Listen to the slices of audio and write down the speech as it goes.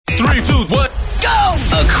3, 2, 1, go!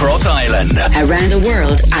 Across Ireland. Around the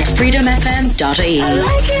world at freedomfm.ie. I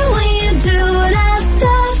like it when you do that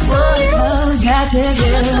stuff to you.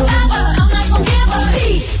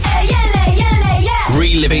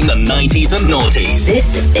 Reliving the 90s and noughties.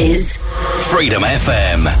 This is Freedom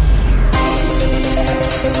FM.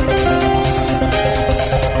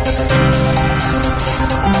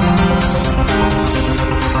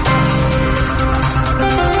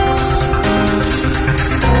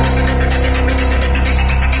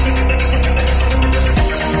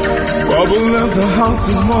 Bubba left the house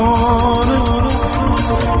in the morning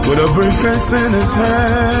with a briefcase in his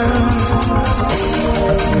hand.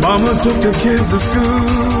 Mama took the kids to school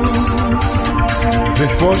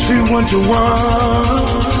before she went to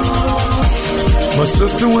work. My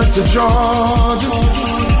sister went to Georgia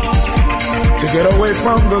to get away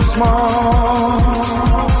from the smog.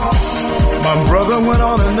 My brother went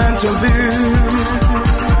on an interview,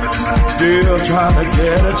 still trying to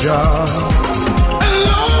get a job. And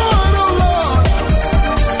Lord, oh Lord,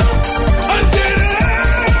 I did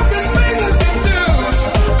everything I could do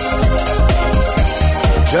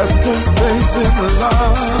just to face in the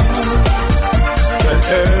life that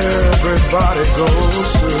everybody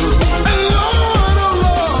goes through. And Lord, oh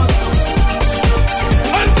Lord,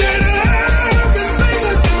 I did everything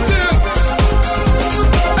I could do.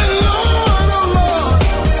 And Lord, oh Lord,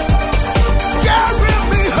 God rip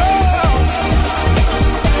me home.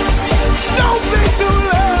 Don't be too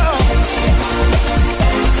loud.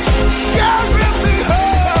 God rip me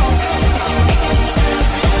home.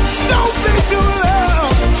 Don't be too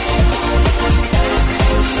loud.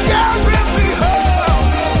 God rip me home.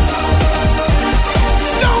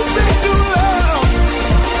 Don't be too loud.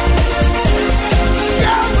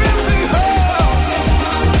 God rip me home.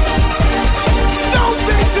 Don't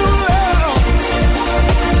be too loud.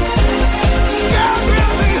 God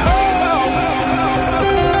rip me home.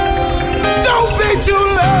 Don't be too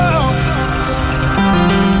loud.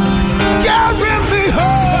 God rip me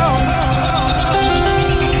home.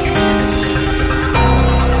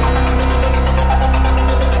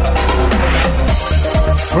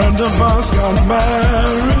 Friend of ours got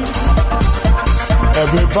married.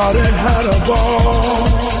 Everybody had a ball.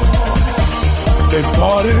 They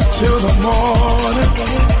partied till the morning,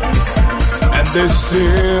 and they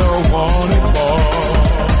still wanted more.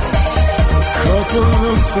 Couple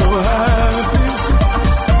looked so happy,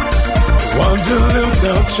 wonder if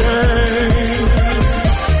they'll change.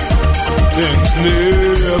 Things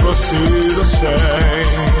never stay the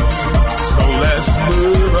same, so let's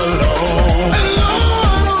move along. And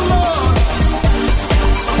Lord, oh Lord,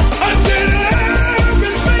 I did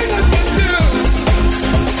everything I could do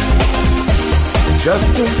just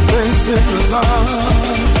to face in the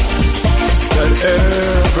life that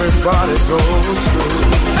everybody goes through.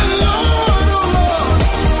 And Lord, oh Lord,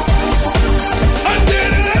 I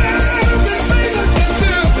did everything I could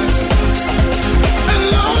do. And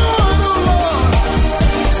Lord, oh Lord,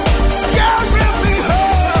 God rip me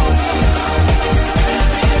home.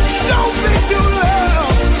 Don't be too loud.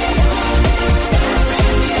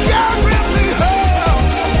 God rip me home.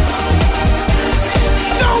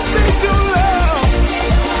 Don't be too loud.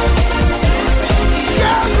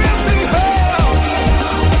 God rip me home.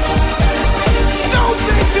 Don't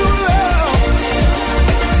be too loud.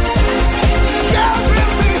 God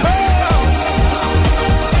rip me home.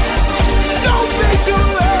 Don't be too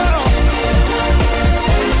loud.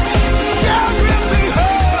 God rip me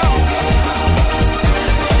home.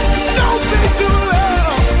 Don't be too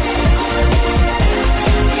loud.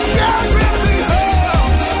 God rip me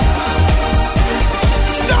home.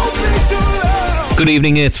 Don't be too loud. Good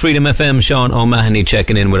evening, it's Freedom FM. Sean O'Mahony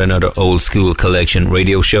checking in with another Old School Collection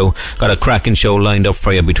radio show. Got a cracking show lined up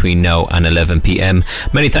for you between now and 11 p.m.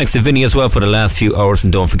 Many thanks to Vinny as well for the last few hours,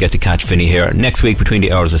 and don't forget to catch Vinny here next week between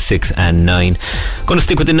the hours of 6 and 9. Going to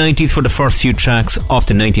stick with the 90s for the first few tracks. Off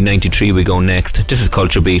to 1993 we go next. This is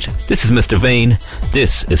Culture Beat. This is Mr. Vane.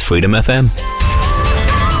 This is Freedom FM.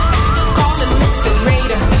 Call him Mr.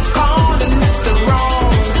 Raider, call him Mr.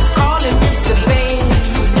 Wrong, call him Mr. Vain.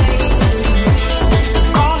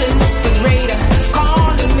 Call him Mr. Raider,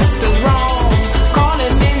 call him Mr. Wrong, call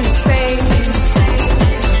him insane.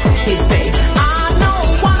 He'd say, I know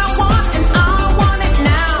what I want and I want it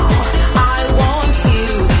now. I want you,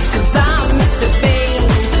 'cause I'm Mr. Vain.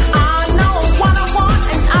 I know what I want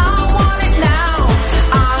and I want it now.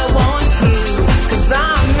 I want you, 'cause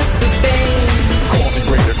I'm Mr. Vain. Call me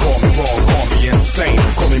Raider, call me wrong, call me insane.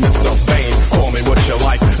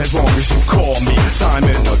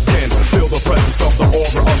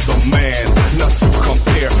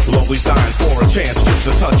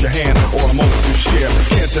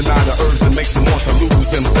 deny the urge that makes them want to lose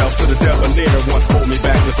themselves to the debonair one. Hold me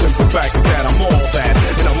back, the simple fact is that I'm all that,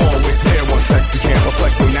 and I'm always there. One sexy can't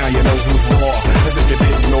perplex me, now you know who's raw. As if you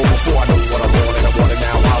didn't know before, I know what I want, and I want it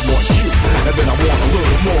now. I want you, and then I want a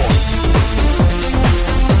little more.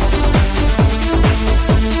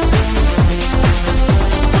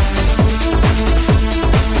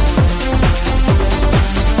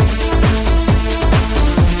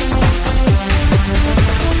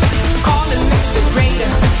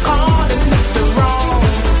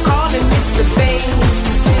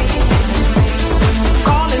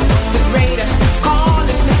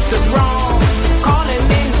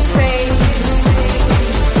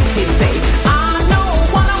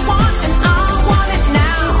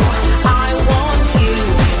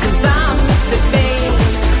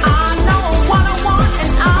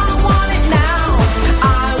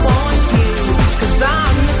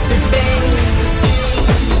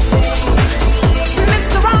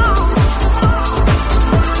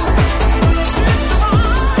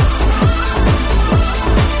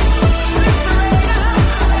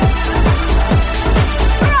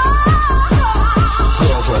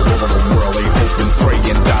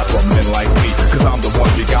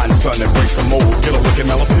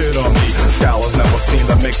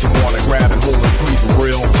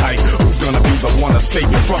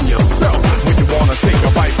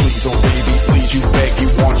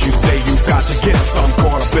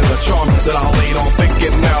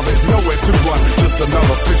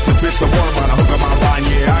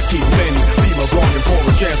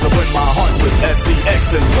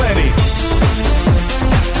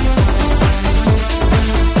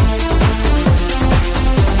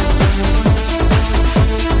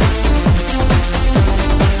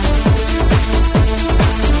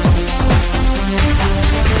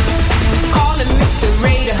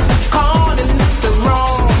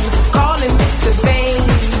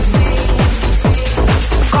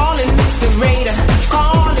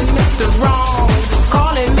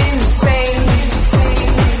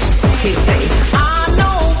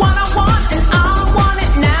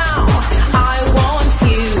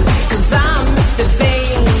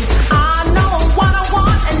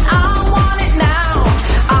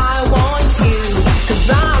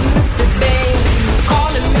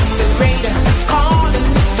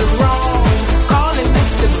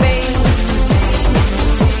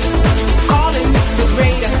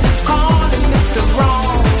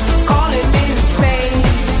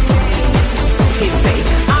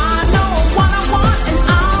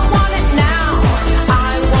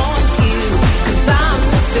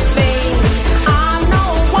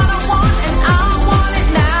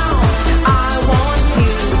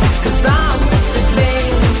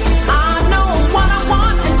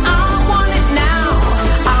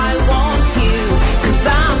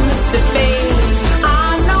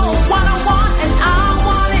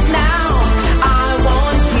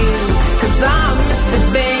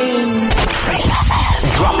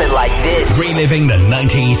 Reliving the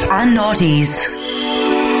 90s and noughties.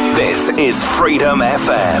 This is Freedom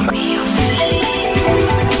FM.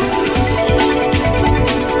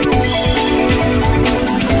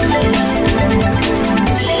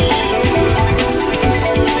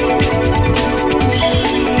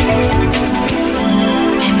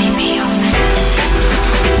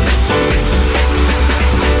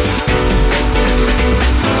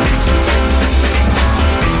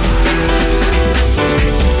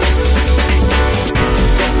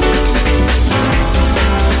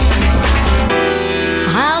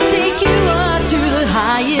 I'll take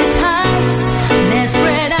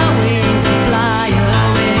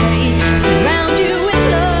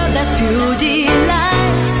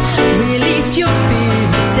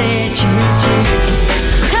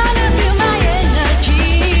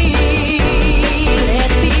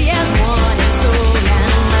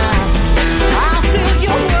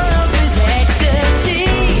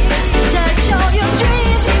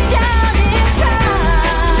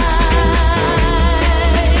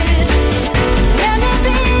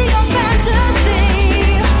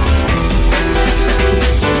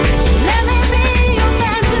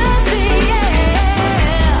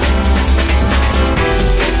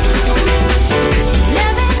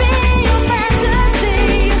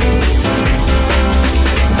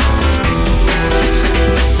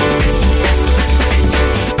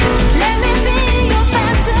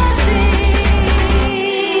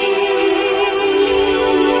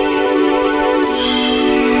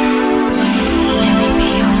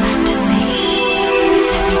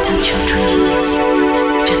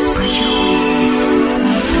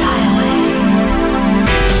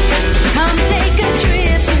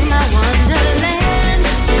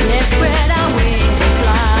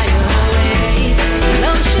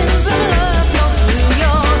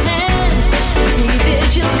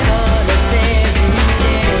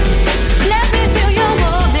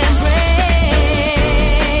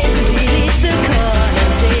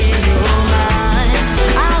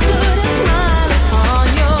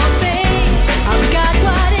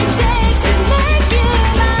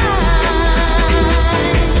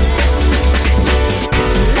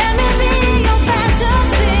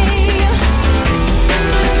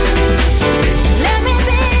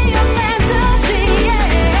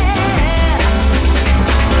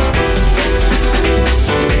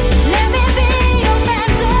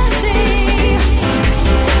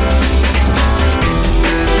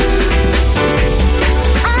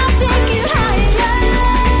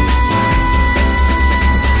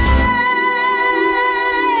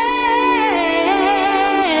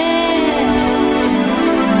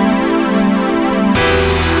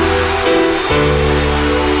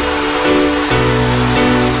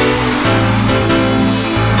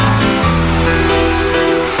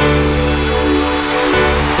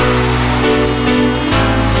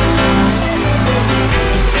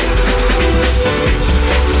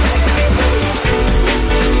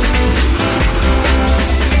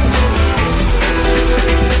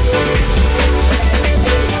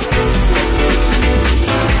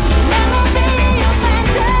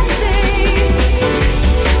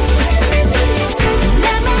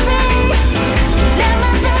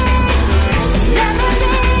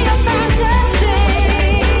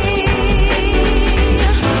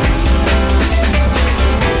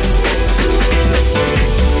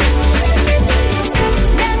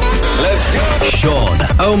Sean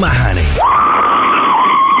O'Mahony.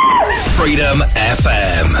 Freedom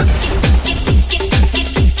FM.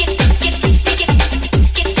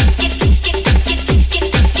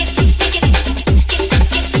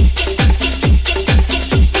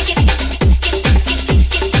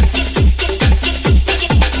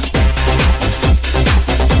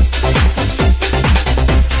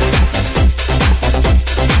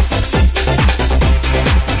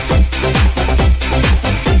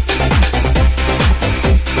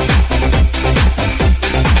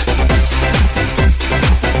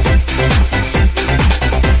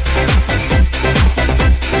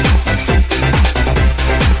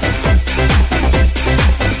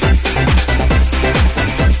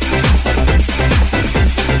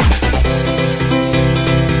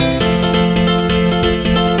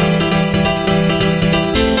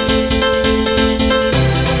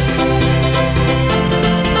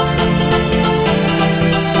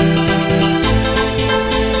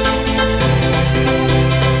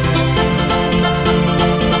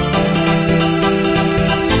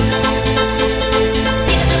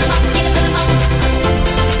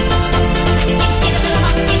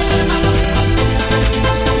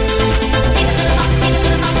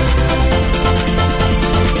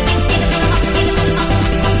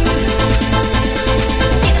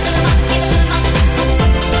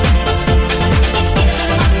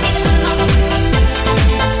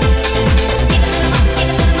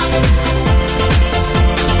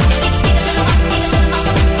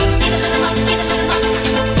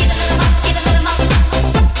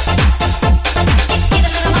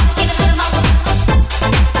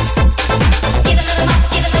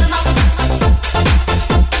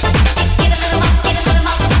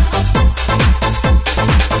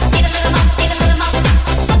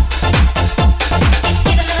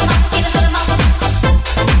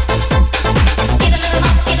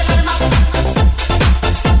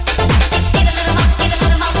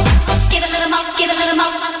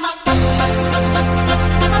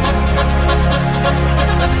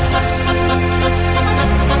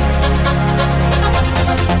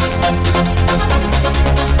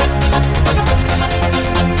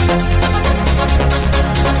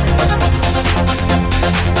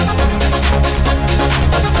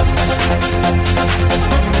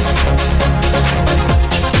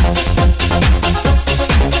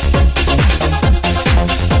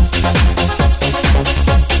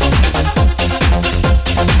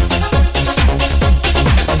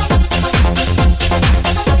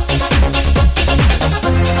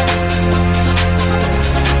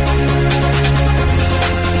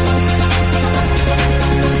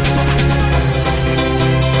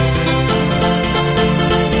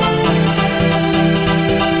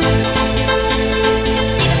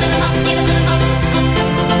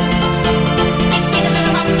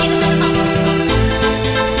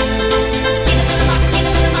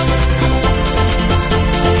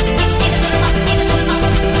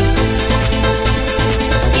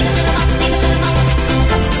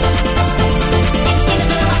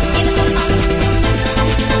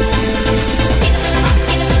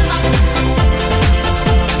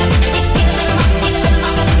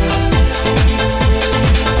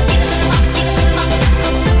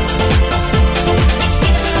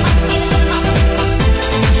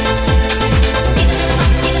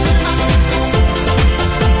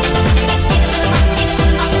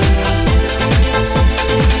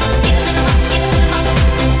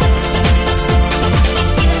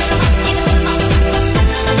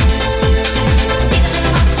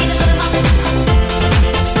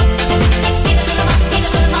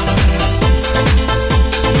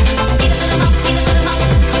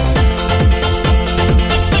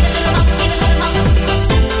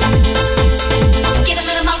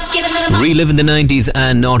 Reliving the 90s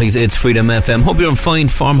and noughties, it's Freedom FM. Hope you're in fine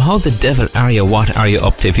form. How the devil are you? What are you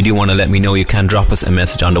up to? If you do want to let me know, you can drop us a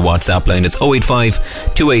message on the WhatsApp line. It's 085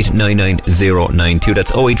 2899092.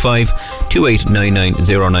 That's 085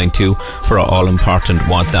 2899092 for our all-important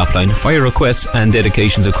WhatsApp line. Fire requests and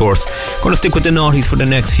dedications, of course. Going to stick with the noughties for the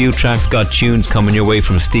next few tracks. Got tunes coming your way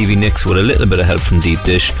from Stevie Nicks with a little bit of help from Deep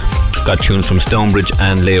Dish. Got tunes from Stonebridge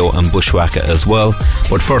and Leo and Bushwhacker as well.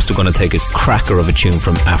 But first we're going to take a cracker of a tune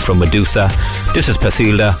from Afro Medusa. This is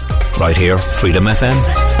Pasilda, right here, Freedom FM.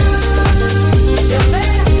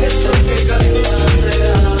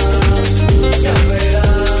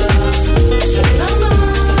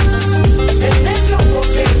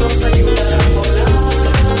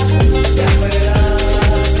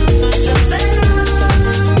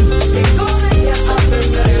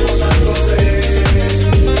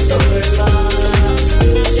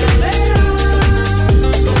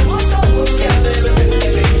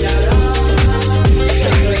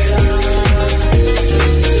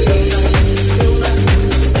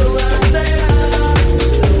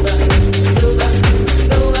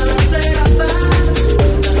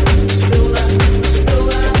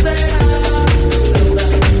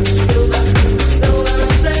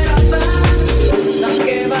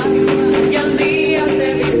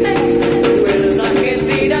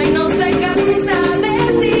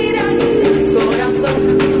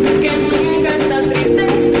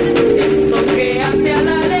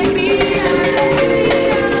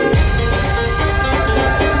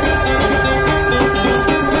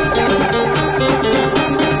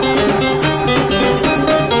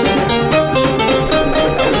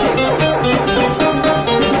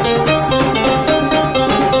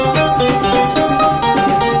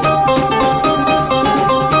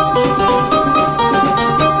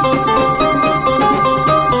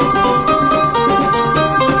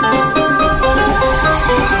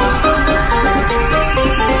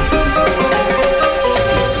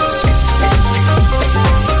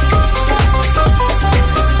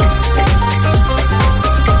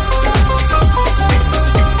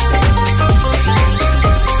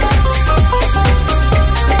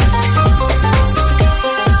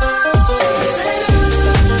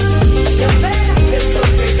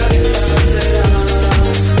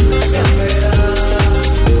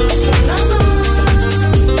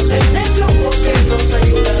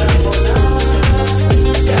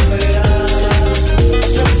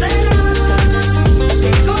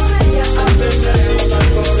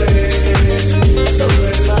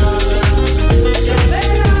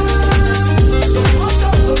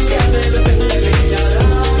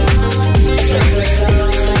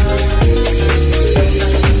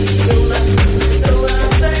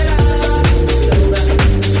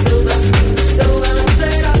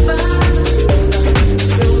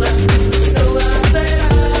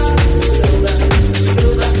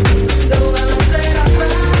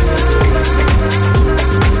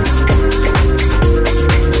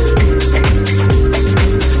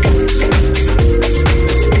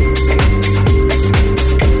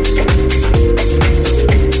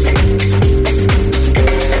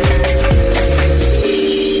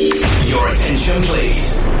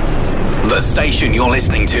 station you're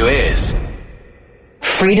listening to is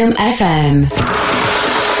Freedom FM.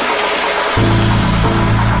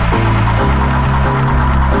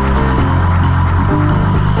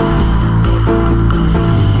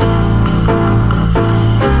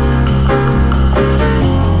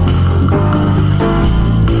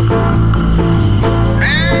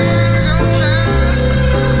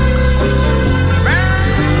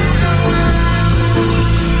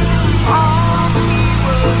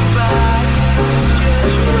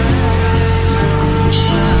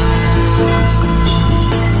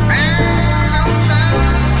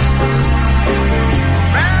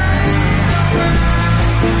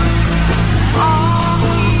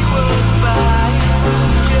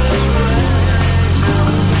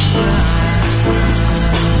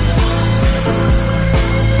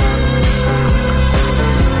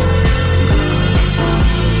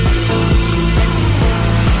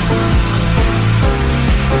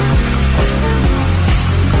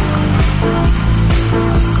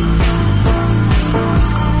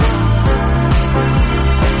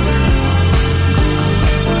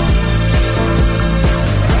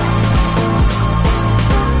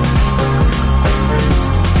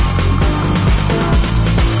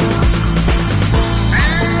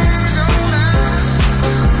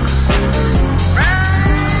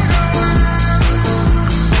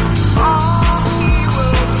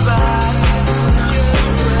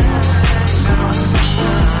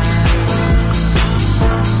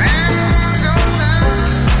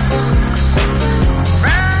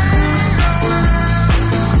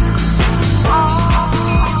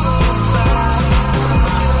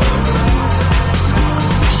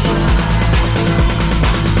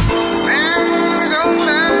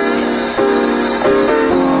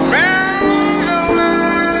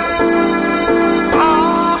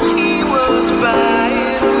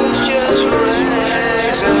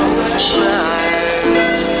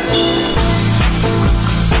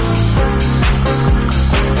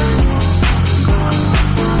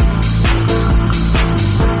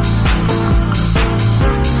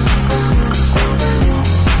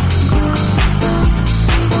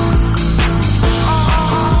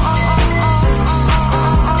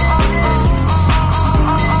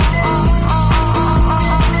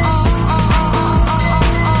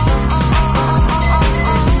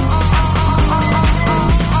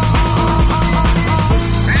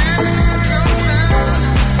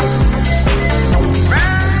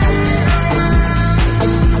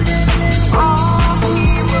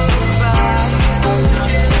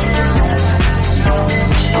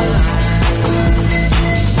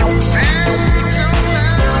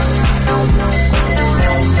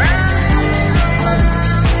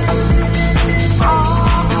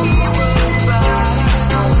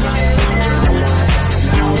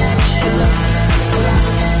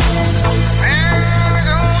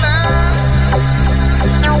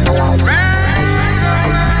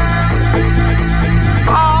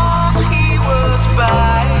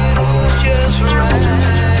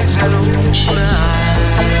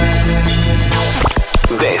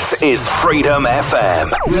 This is Freedom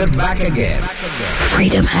FM. We're back again.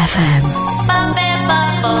 Freedom FM.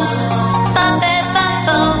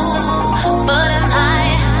 But I'm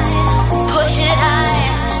high, push it high.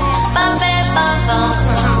 But I'm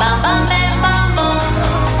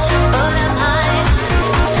high,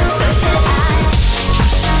 push it high.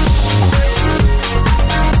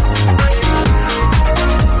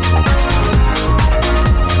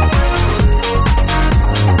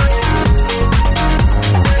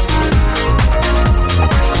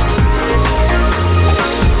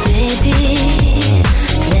 Baby,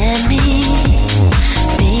 let me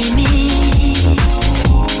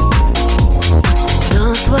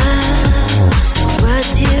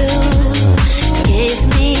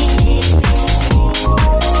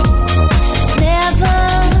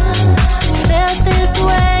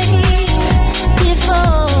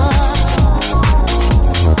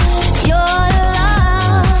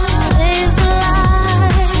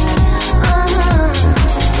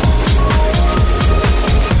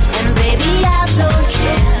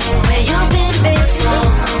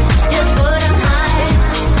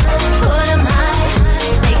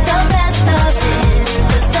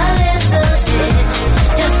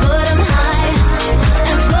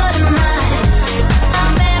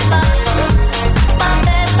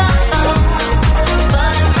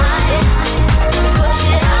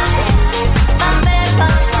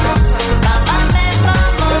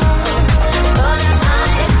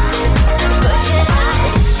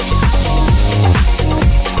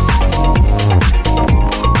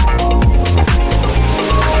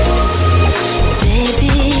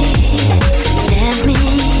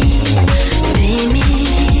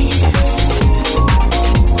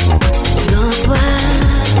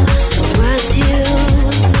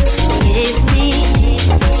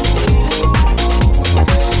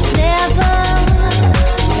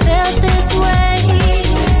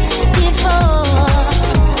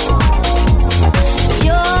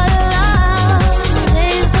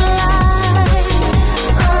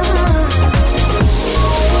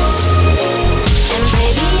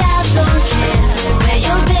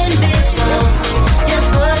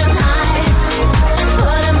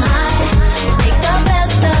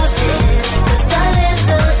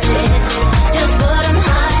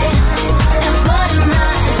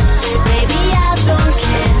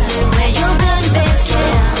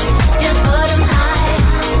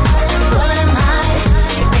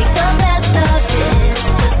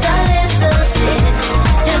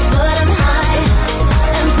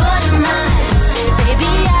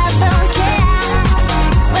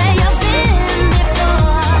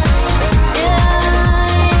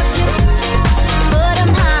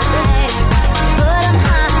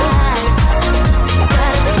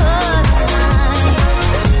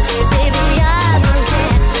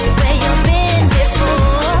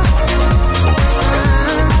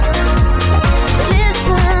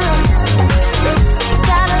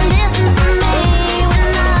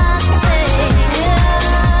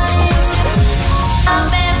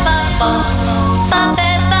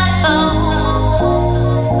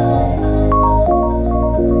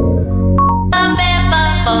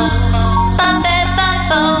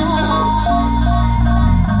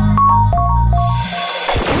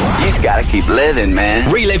keep living, man.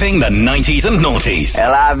 Reliving the 90s and noughties.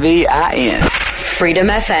 LIVIN. Freedom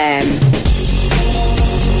FM.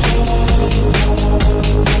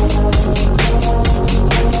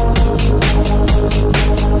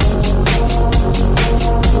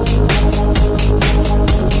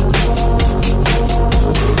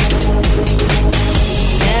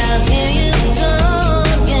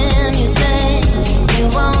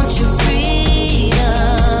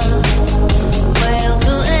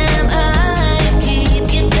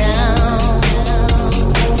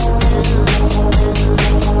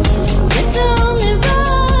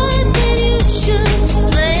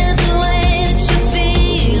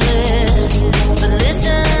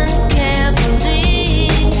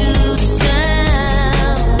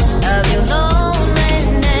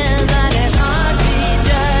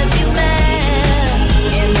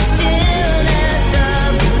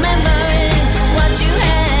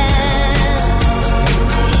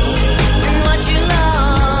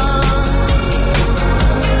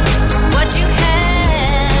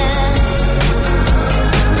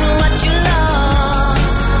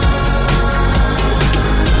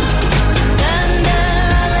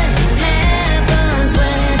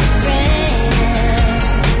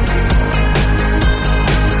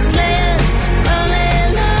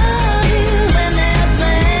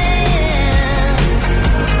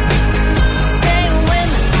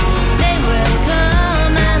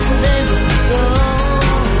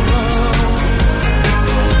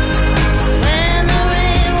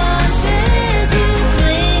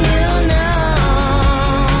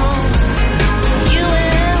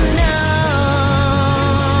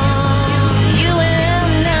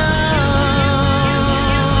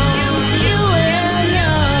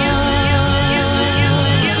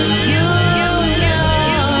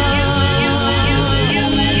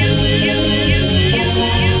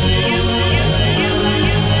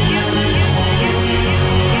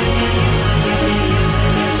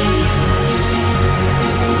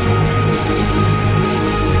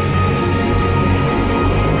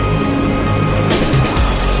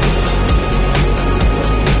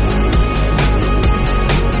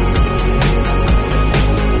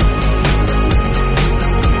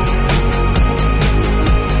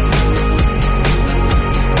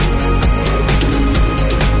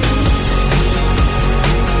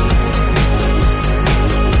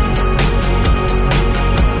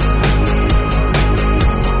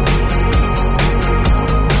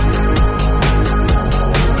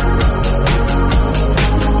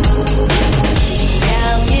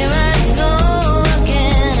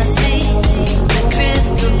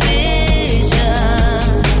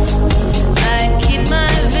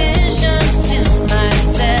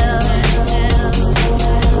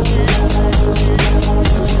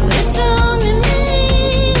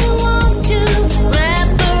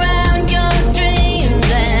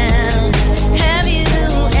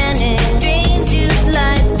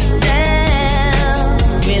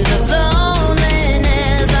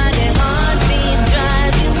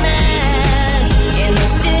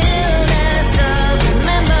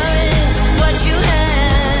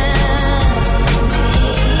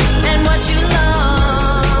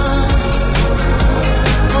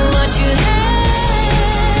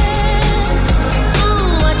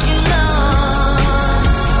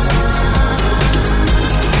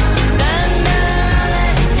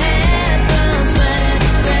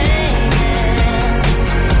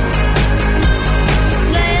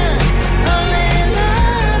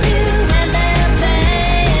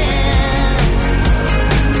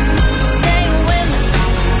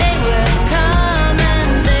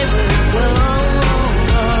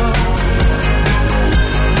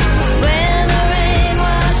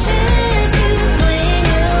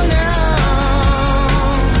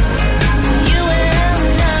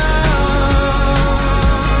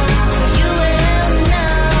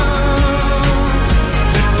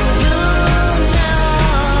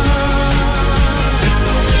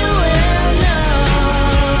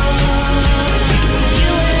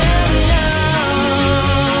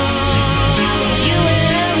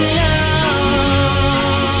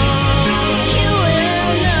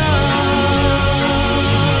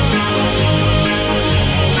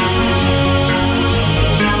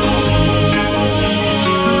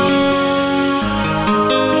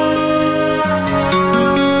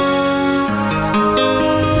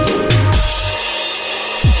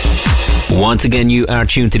 Once again, you are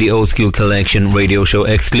tuned to the Old School Collection radio show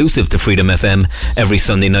exclusive to Freedom FM every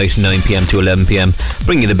Sunday night, 9pm to 11pm,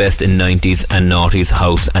 bringing you the best in 90s and noughties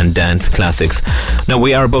house and dance classics. Now,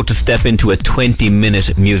 we are about to step into a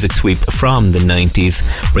 20-minute music sweep from the 90s,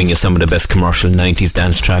 bring you some of the best commercial 90s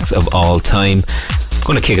dance tracks of all time.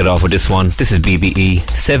 Gonna kick it off with this one. This is BBE,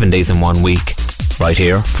 7 days in 1 week, right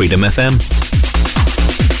here, Freedom FM.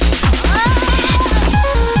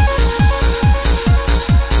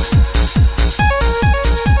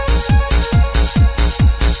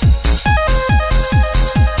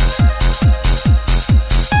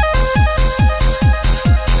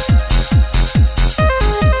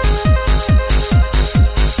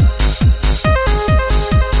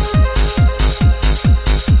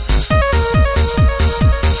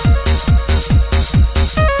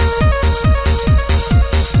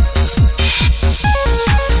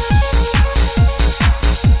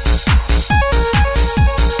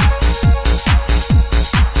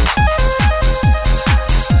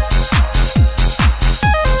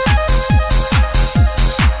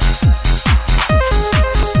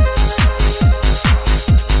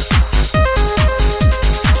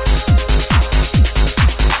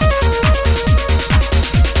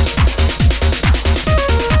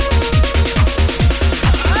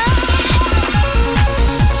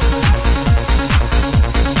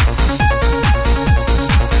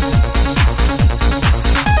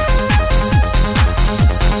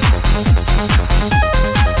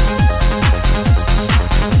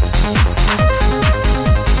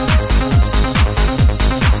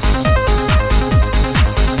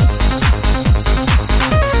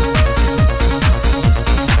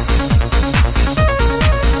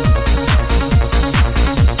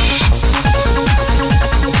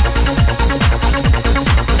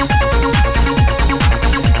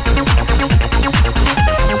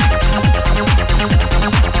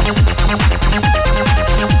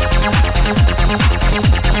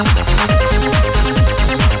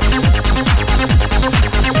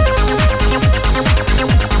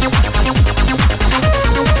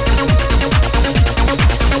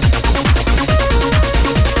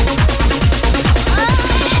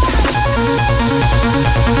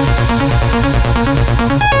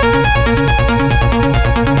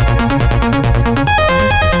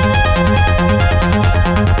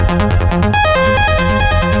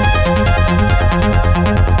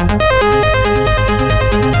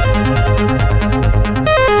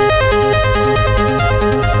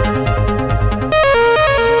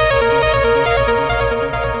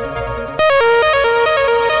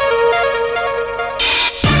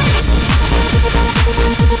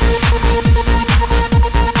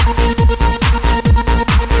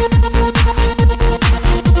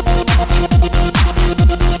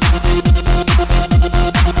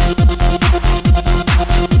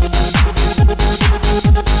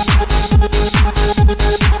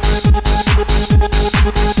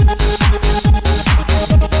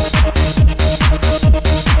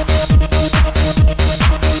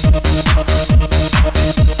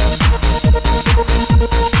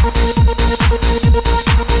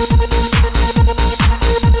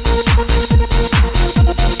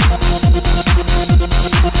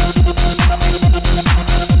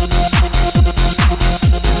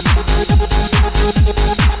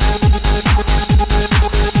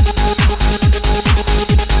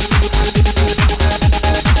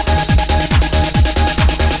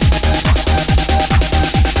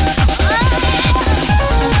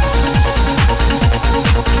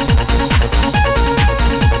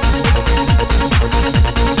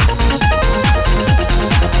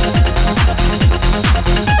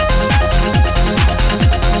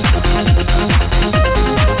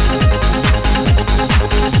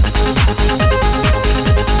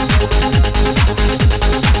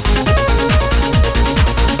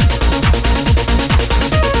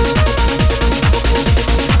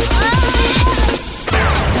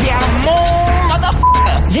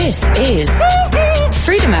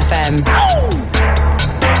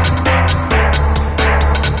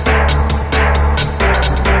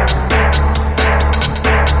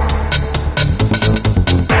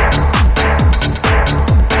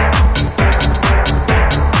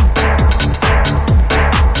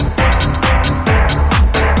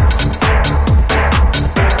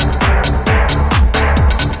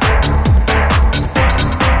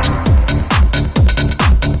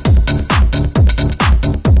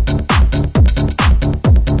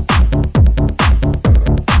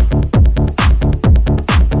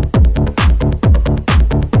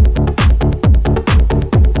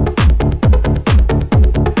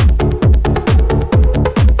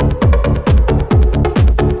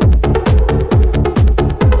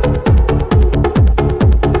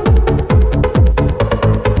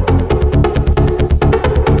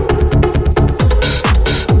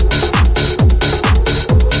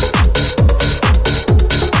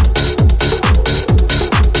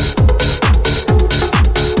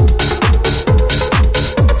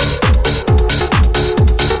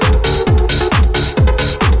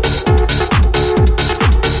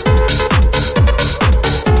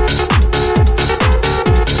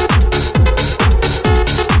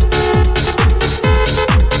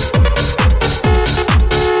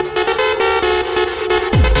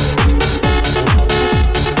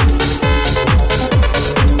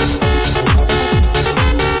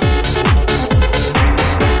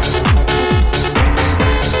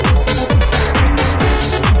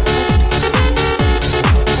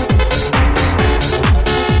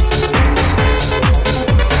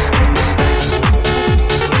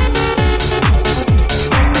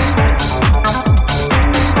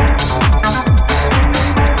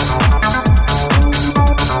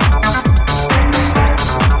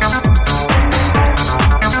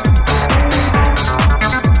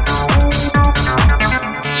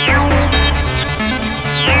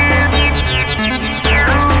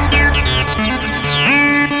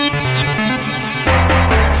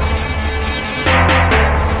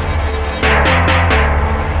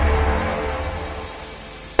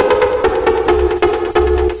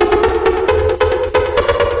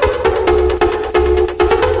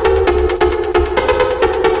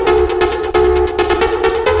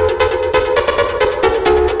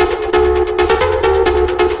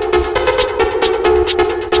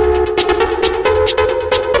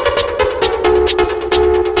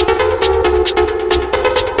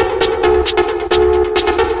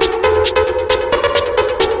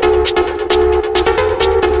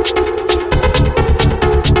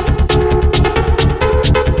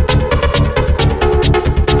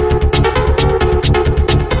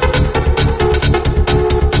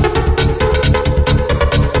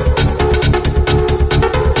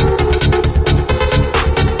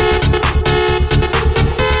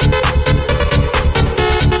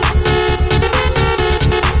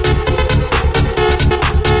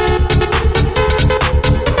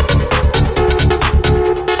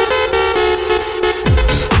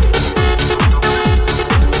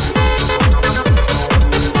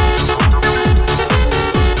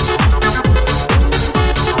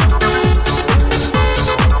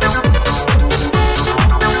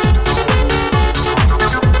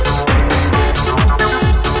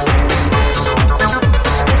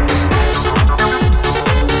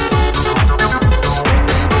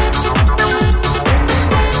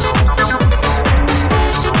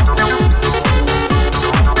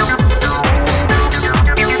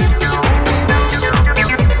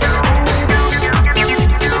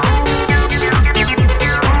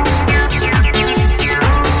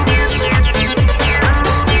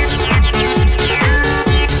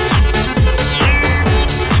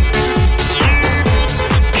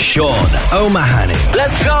 O'Mahony.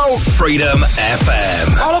 Let's go. Freedom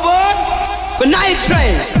FM. All aboard the night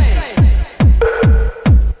train.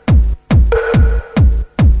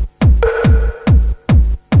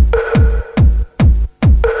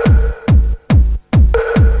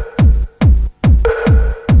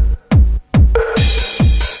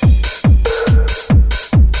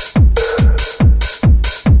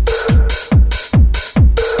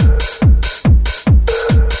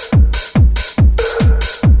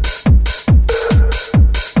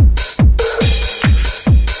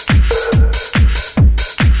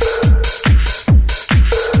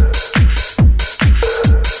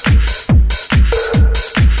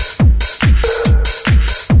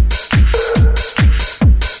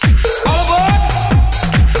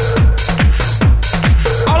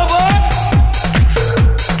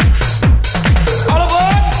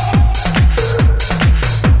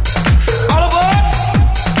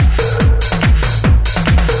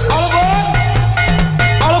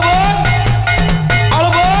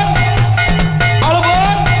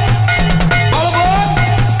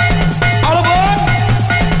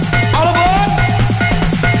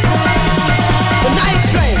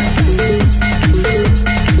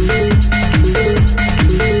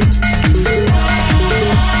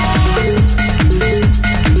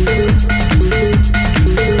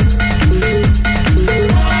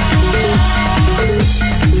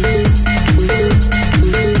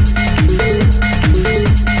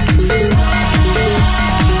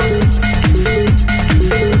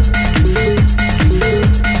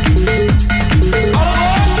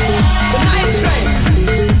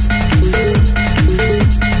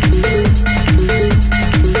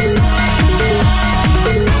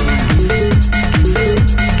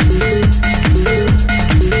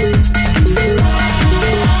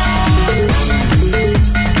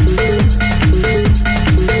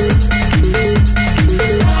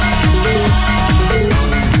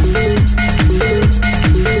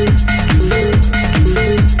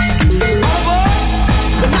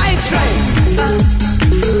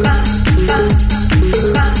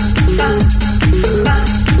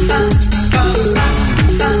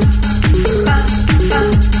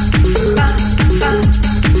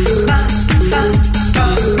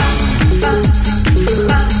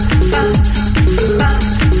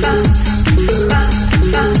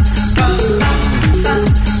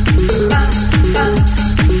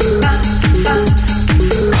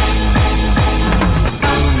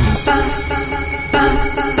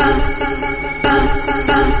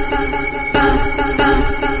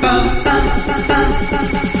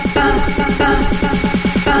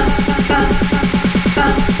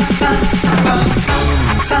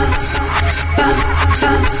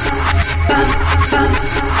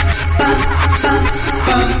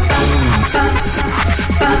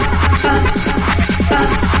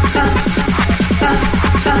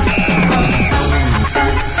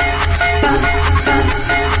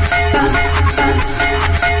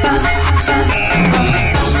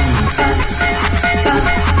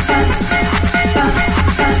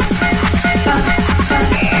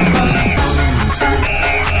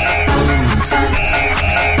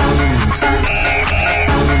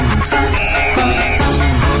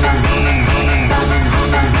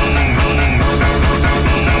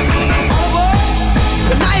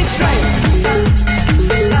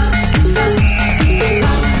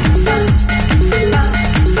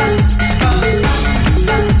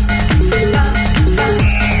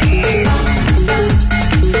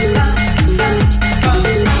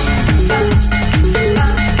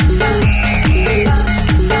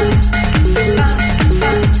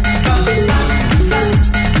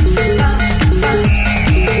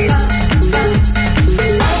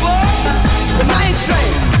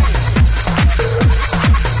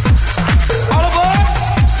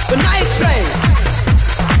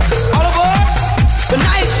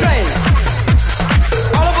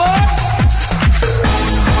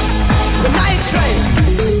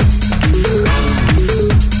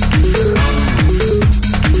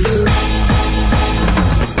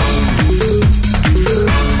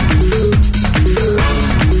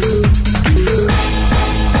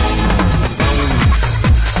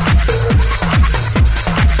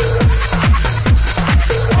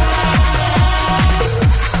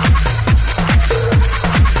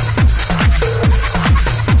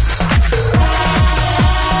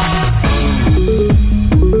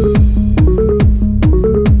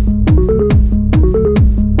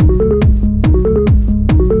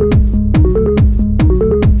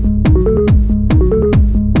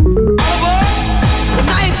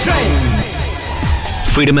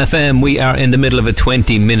 Freedom FM, we are in the middle of a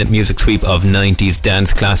 20-minute music sweep of 90s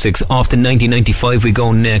dance classics. Off to 1995 we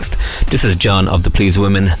go next. This is John of the Please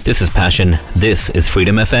Women. This is Passion. This is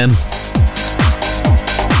Freedom FM.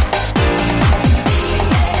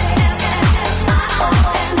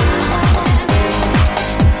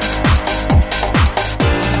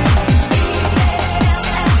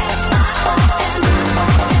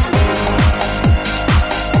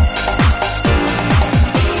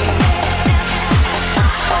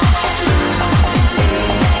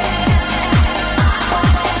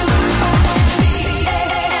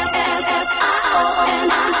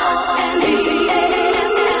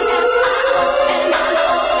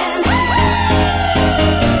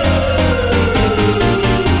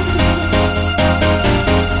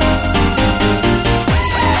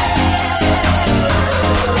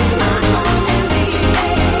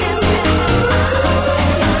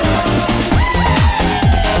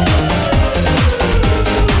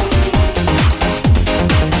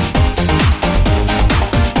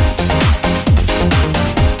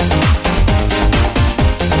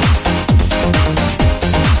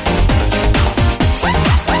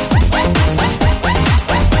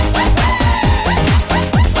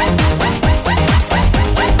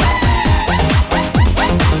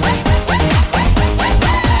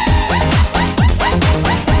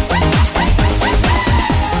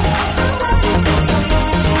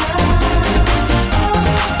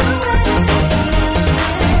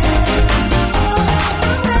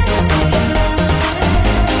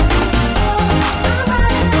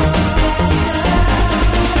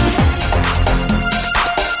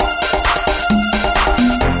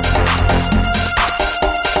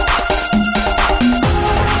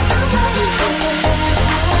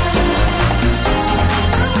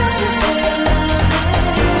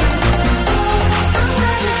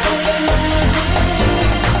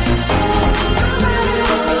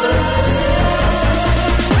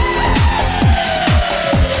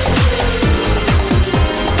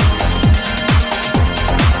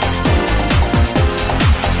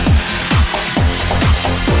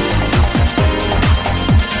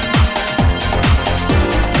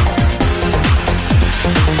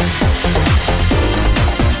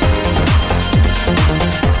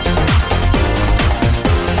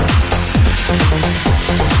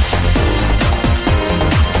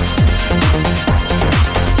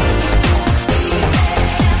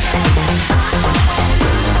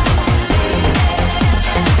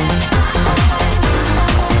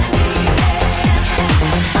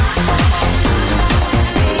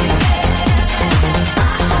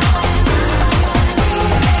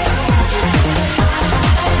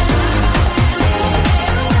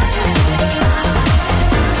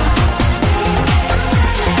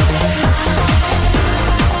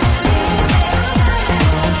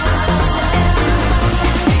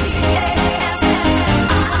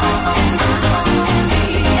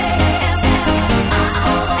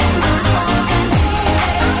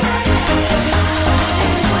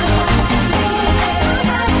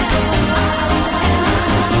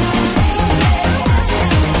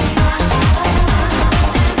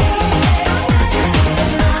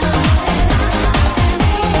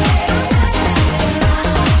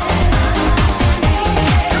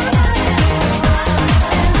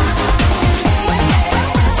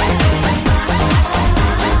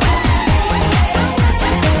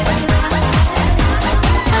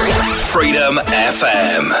 Freedom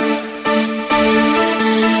FM.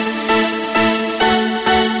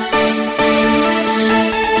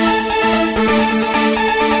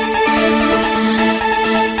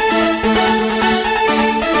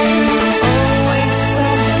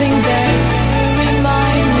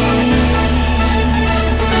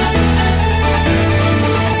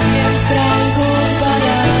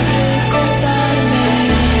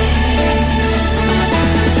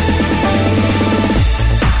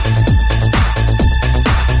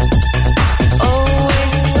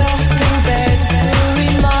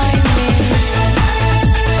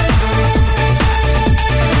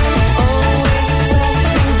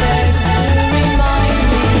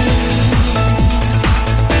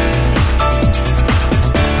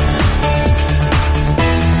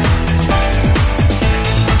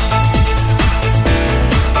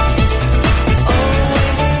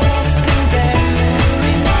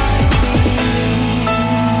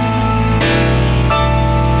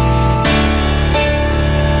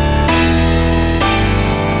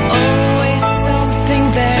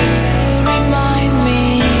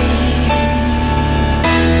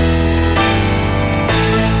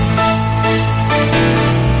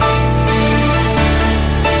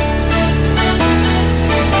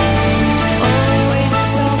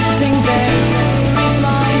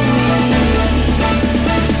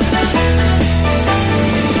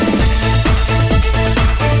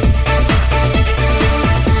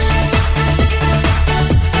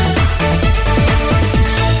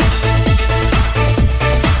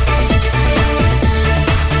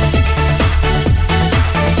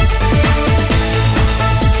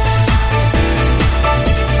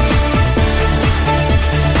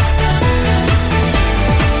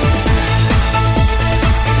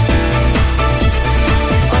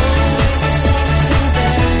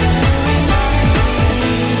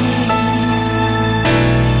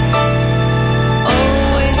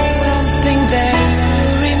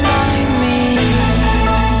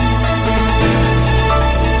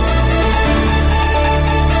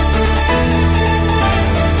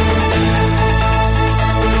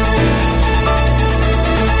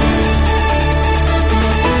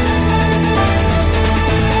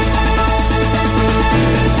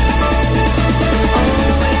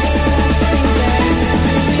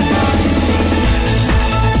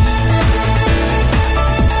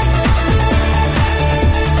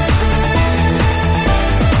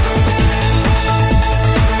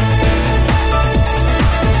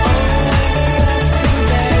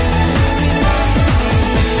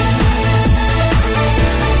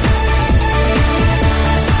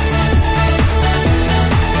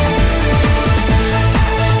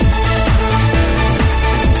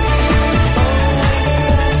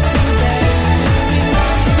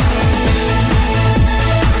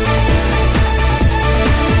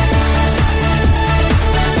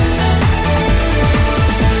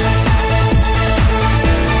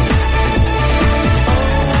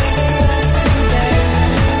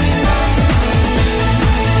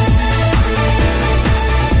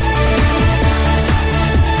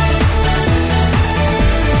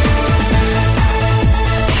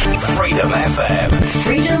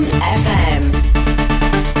 Freedom FM.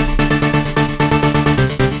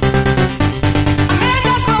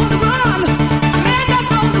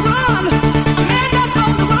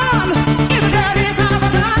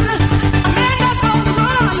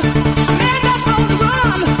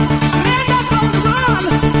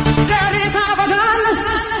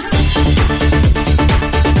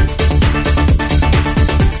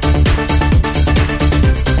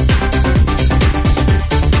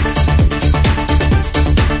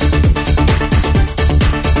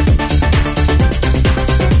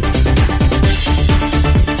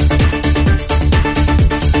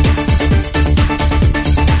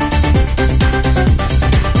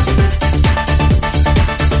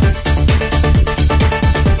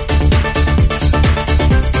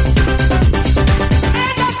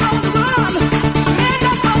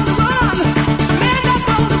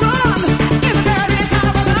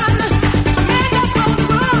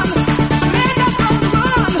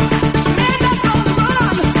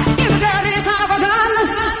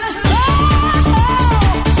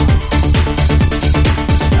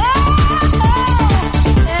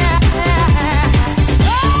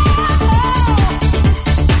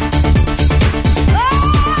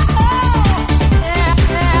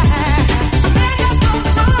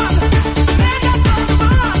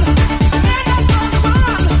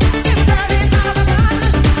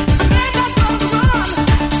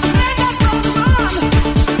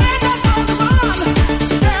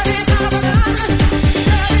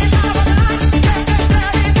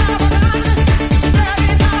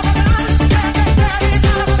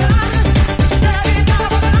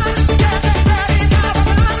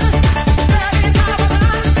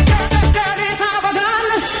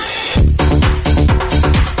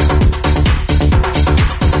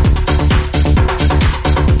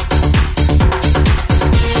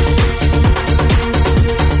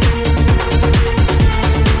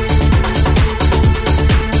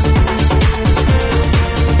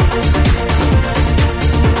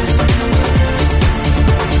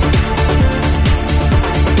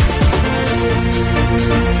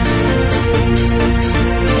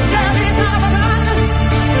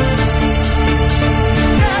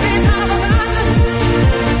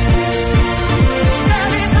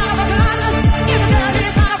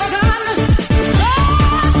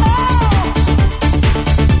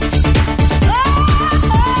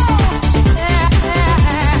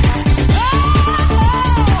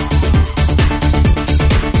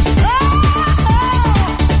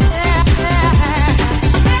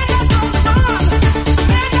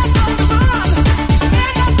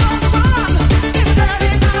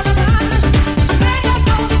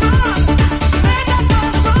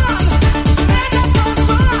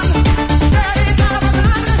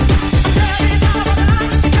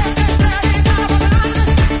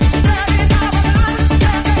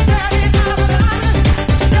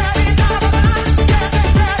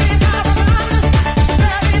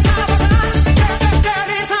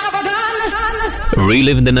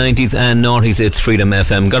 Reliving the 90s and noughties, it's Freedom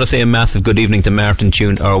FM. Gotta say a massive good evening to Martin,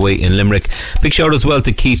 tuned our way in Limerick. Big shout as well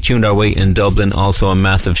to Keith, tuned our way in Dublin. Also a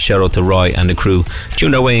massive shout out to Roy and the crew,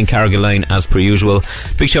 tuned our way in Carrigaline as per usual.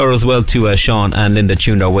 Big shout out as well to Sean and Linda,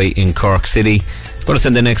 tuned our way in Cork City. Going to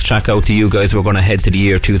send the next track out to you guys. We're going to head to the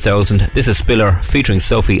year 2000. This is Spiller featuring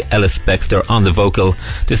Sophie Ellis-Bextor on the vocal.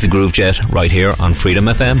 This is Groove Jet right here on Freedom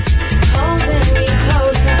FM. Holding me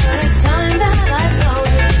closer, it's time that I told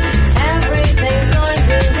you everything's going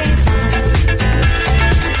to be fine.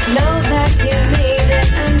 Know that you need it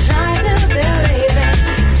and try to believe it.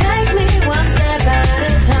 Take me one step at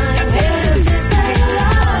a time. If you stay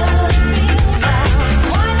alive,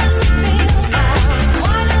 why does it feel bad?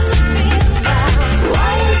 Why does it feel bad?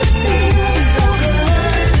 Why does it feel so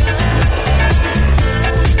good?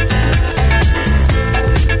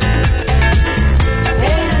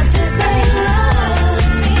 If you stay alive.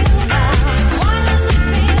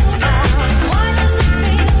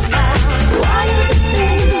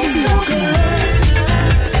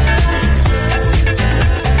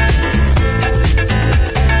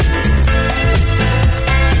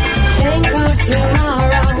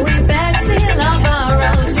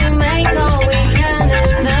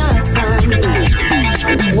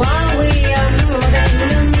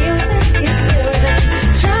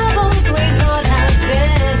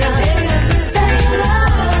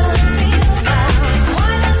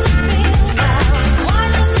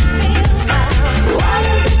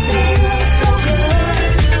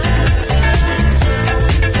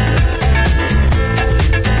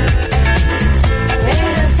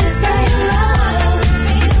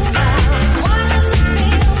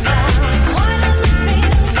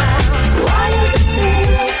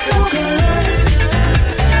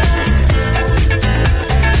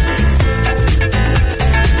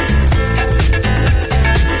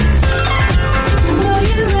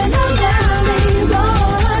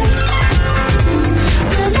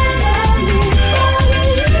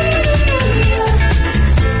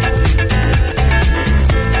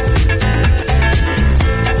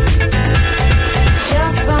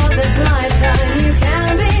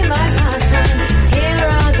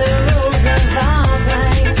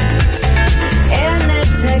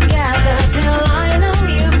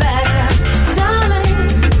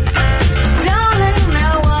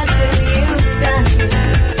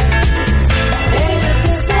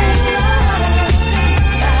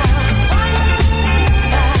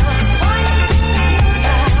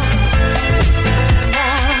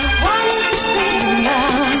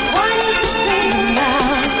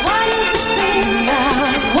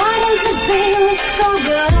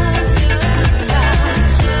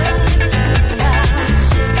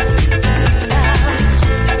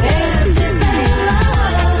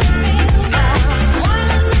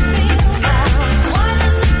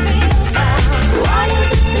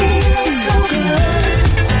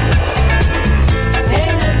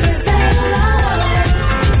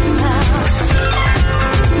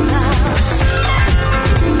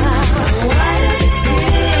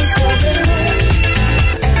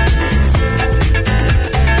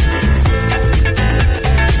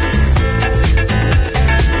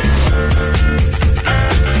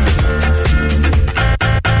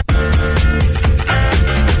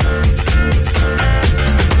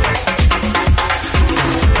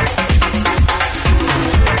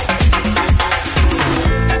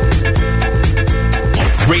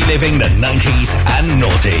 Reliving the 90s and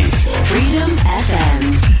noughties. Freedom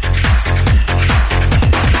FM.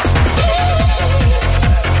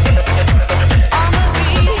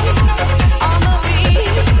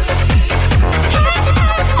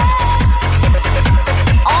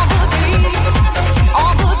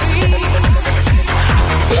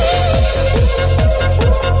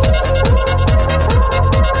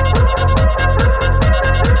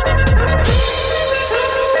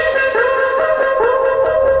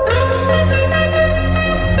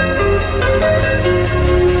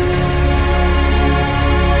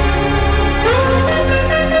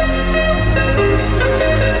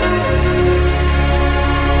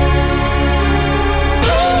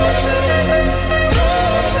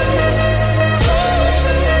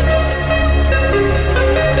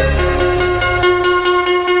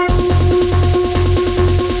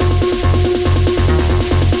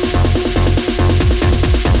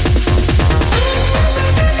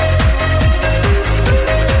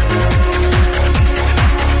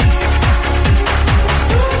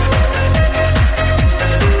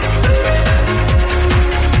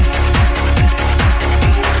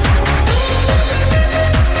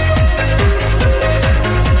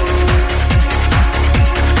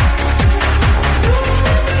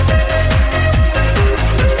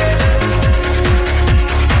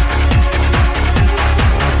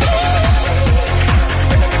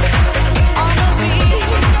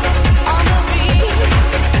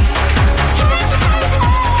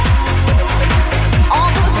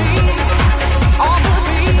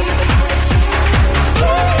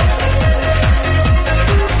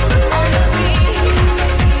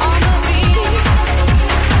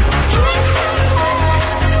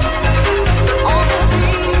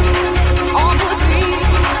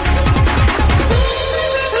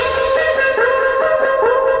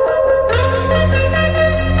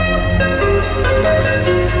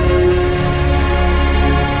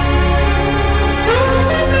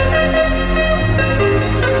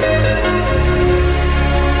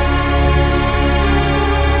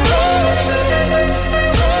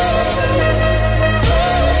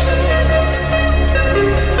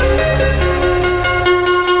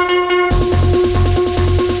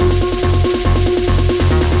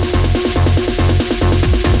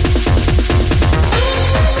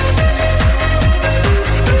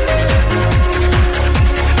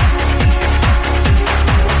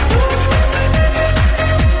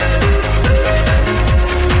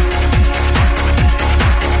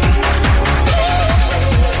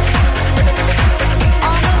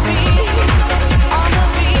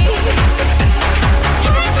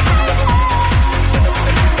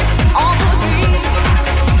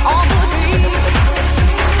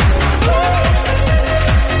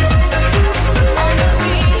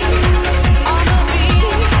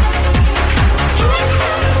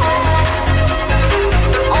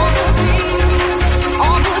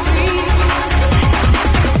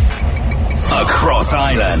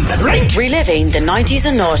 Reliving the 90s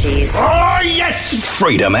and noughties. Oh, yes!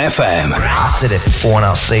 Freedom FM. I said it before and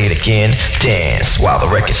I'll say it again. Dance while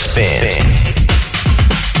the record spins.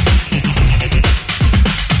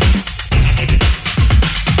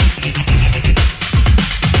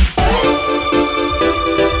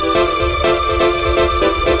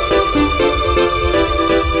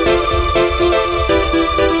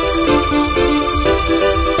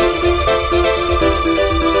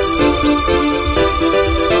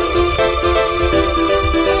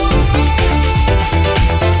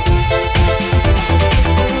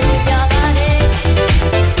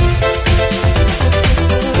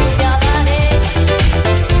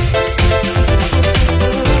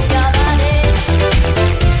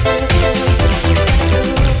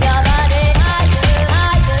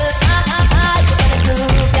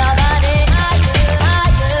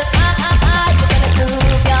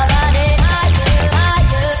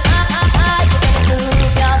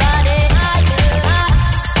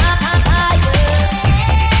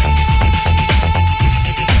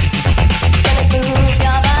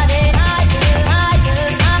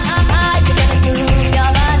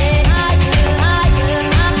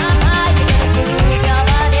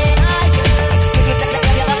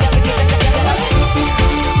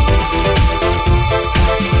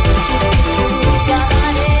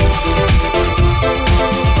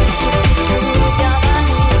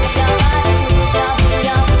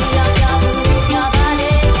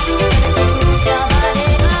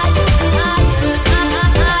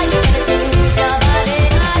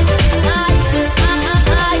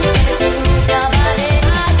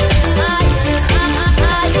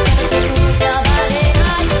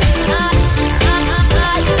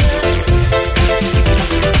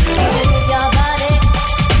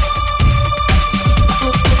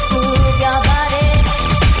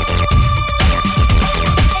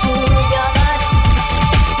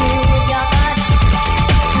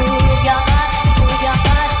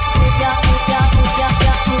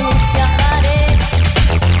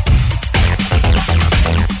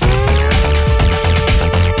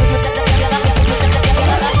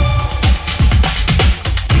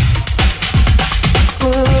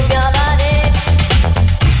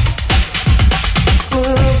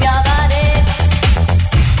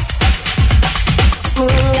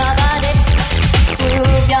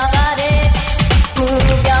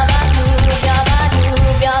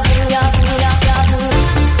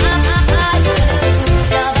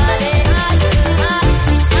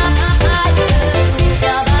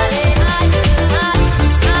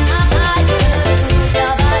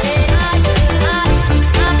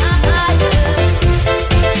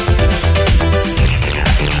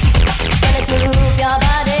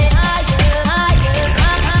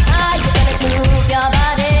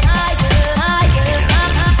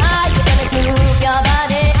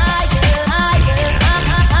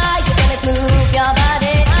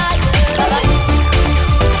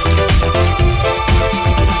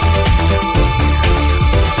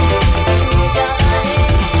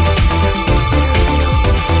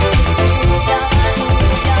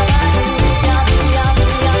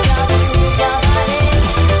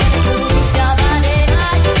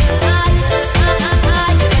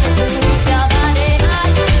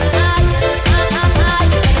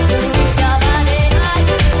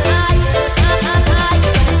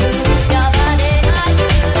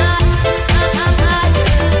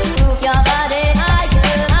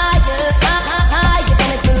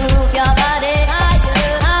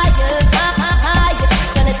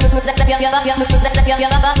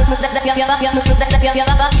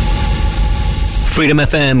 Freedom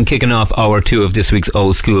FM kicking off hour 2 of this week's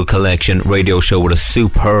Old School Collection radio show with a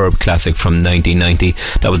superb classic from 1990.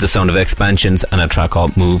 That was the sound of Expansions and a track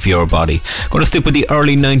called Move Your Body. Going to stick with the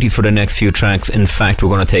early 90s for the next few tracks. In fact,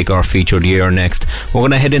 we're going to take our featured year next. We're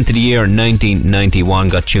going to head into the year 1991.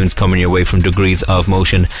 Got tunes coming your way from Degrees of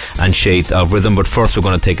Motion and Shades of Rhythm. But first we're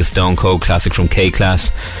going to take a Stone Cold classic from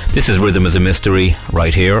K-Class. This is Rhythm is a Mystery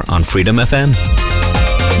right here on Freedom FM.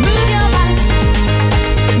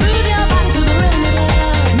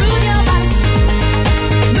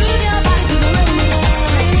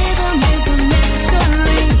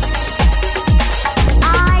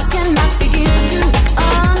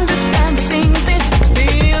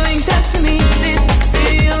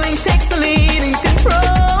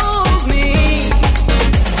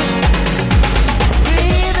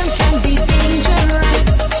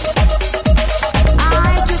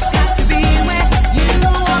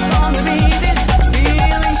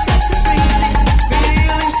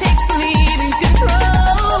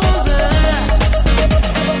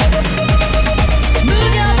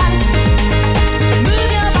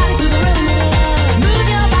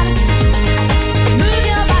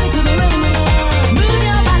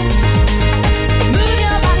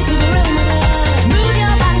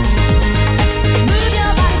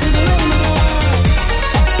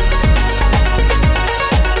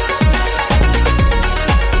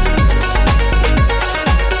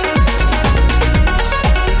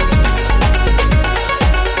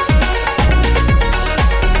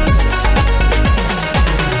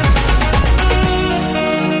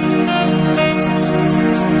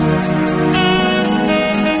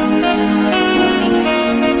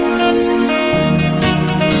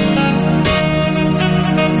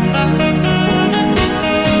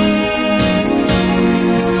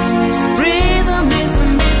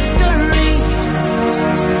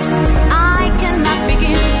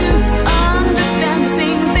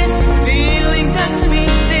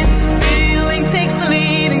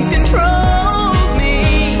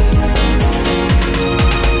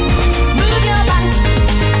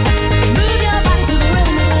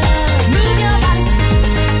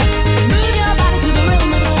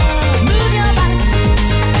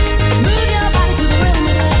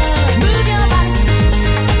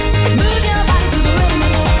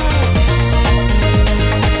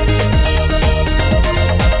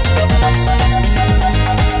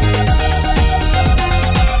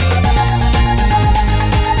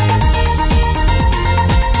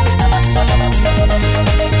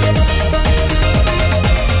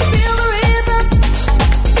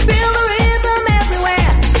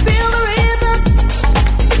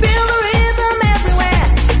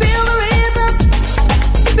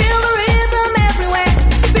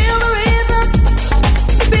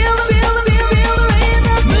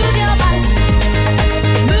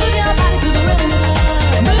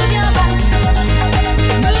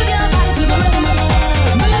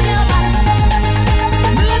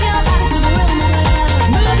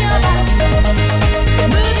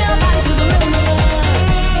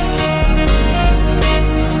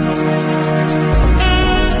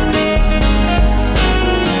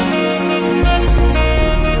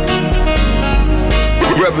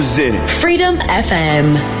 Representing Freedom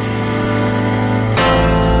FM.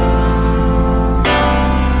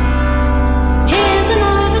 Here's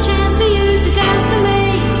another chance.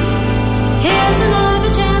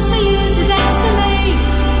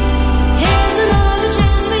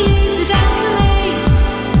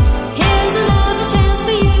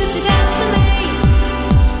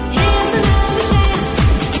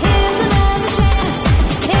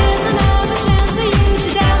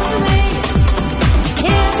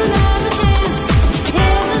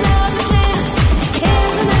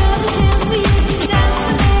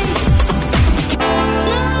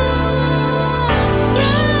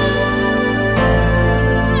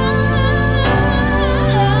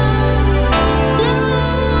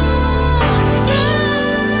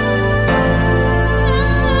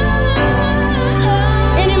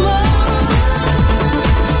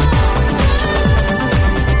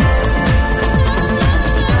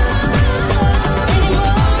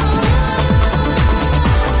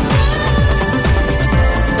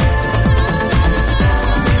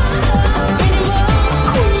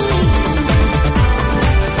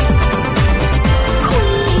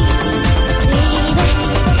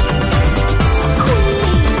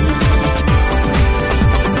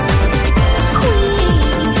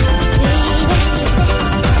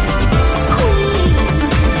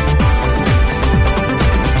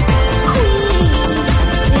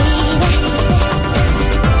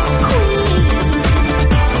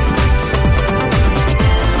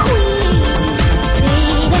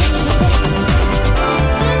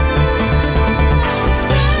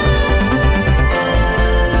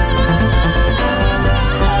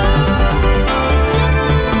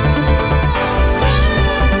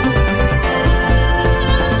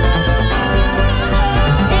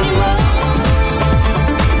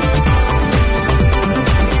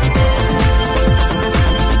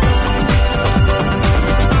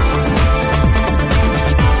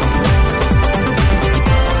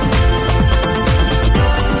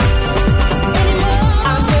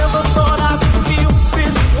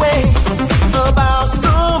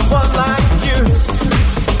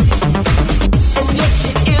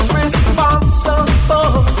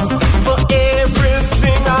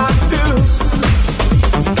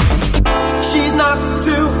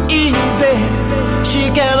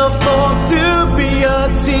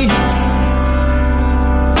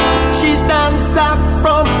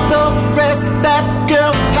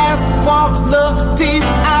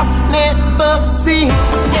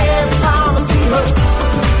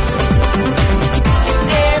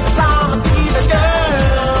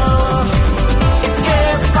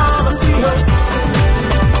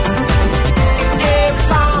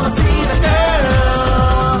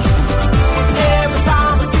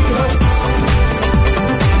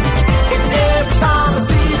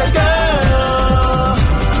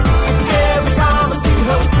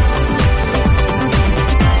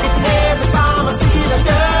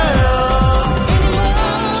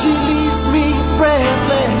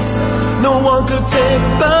 No one could take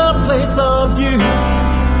the place of you.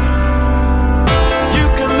 You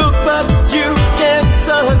can look but you can't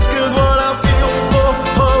touch, 'cause what I feel for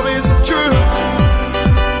her is true.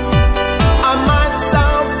 I might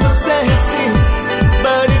sound possessive,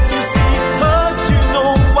 but if you see her, you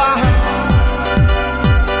know why.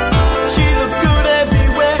 She looks good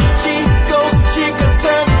everywhere she goes. She could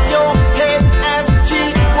turn your head as she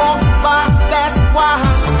walks by. That's why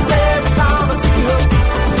every time I see her,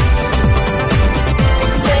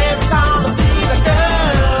 every time I see the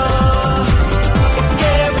girl,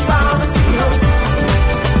 every time I see her,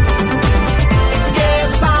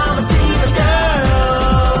 every time I see the girl,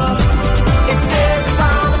 every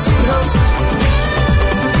time I see her,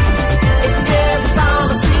 every time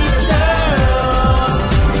I see the girl,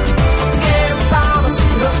 every time I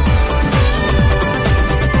see her,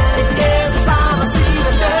 every time I see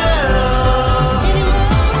the girl.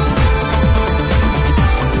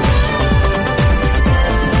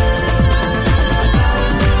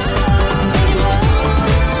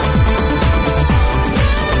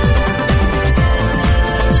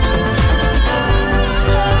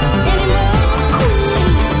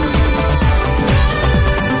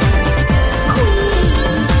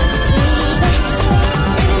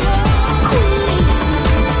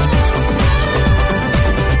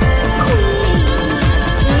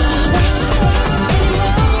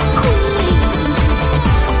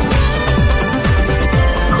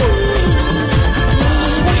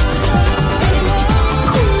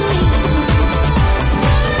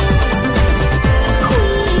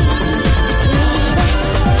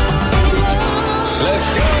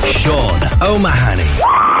 Sean O'Mahony.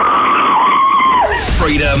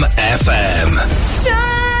 Freedom FM.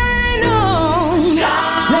 Shine on,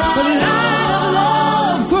 let the light of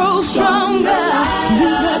love grow stronger. You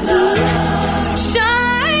got to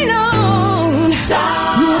shine on.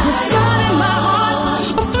 You're the sun in my heart,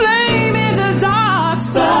 a flame in the dark.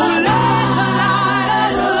 So let the light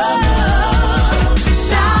of love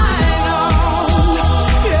shine on.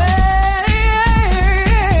 Yeah.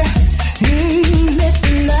 Let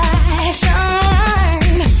the light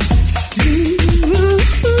shine.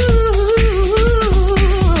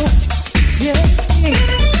 Yeah.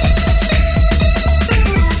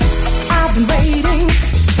 I've been waiting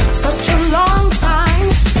such a long time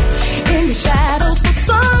in the shadows for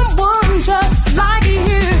someone just like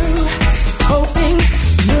you, hoping,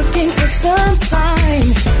 looking for some sign.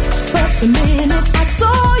 But the minute I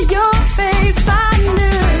saw your face, I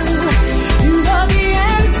knew you were the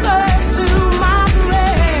answer to my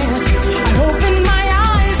prayers. I opened my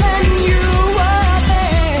eyes and you were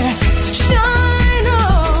there. Shine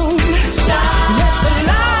on, let the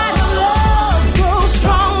light of love grow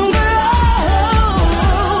stronger.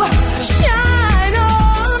 Shine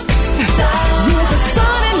on, you're the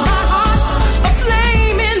sun in my heart, a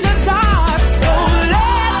flame in the dark. So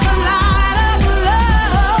let the light of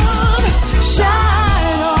love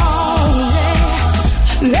shine on, yeah.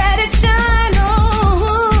 Let it shine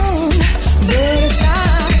on, let it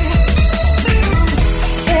shine.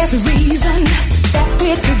 There's a reason that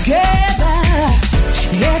we're together.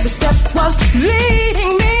 Every step was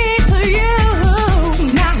leading me to you.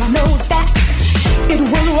 Now I know that it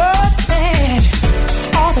was worth it.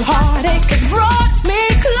 All the heartache has brought me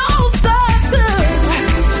closer to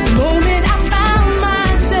the moment I found my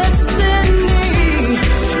destiny.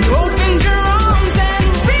 You opened your arms and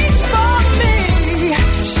reached for me.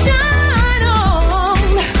 Shine on,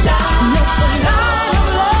 let the light of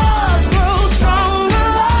love grow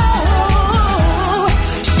stronger.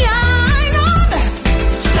 Shine on,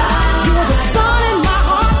 you're the sun in my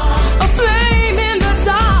heart, a flame in the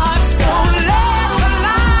dark. So let the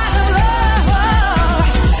light of love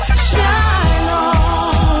shine on.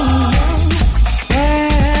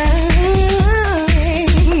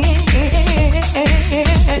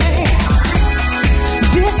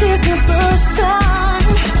 This is the first time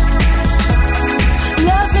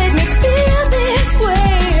love's made me feel this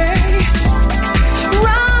way.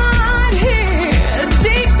 Right here,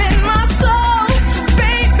 deep in my soul,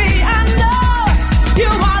 baby, I know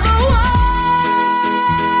you are the one.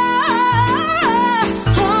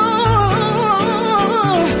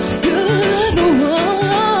 You're the one.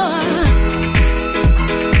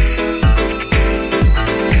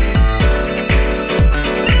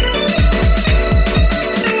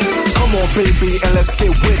 Come on, baby, and let's get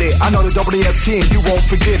with it. I know the WS team, you won't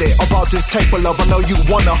forget it. About this type of love, I know you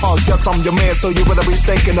wanna hug. Yes, I'm your man, so you better be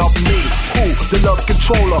thinking of me. Who? The love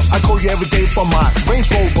controller. I call you every day for my Range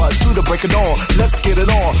Rover to the break it on. Let's get it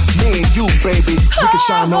on. Me and you, baby, we can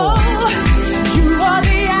shine on. You are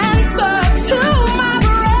the answer to my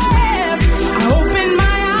prayers. I open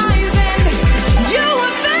my eyes and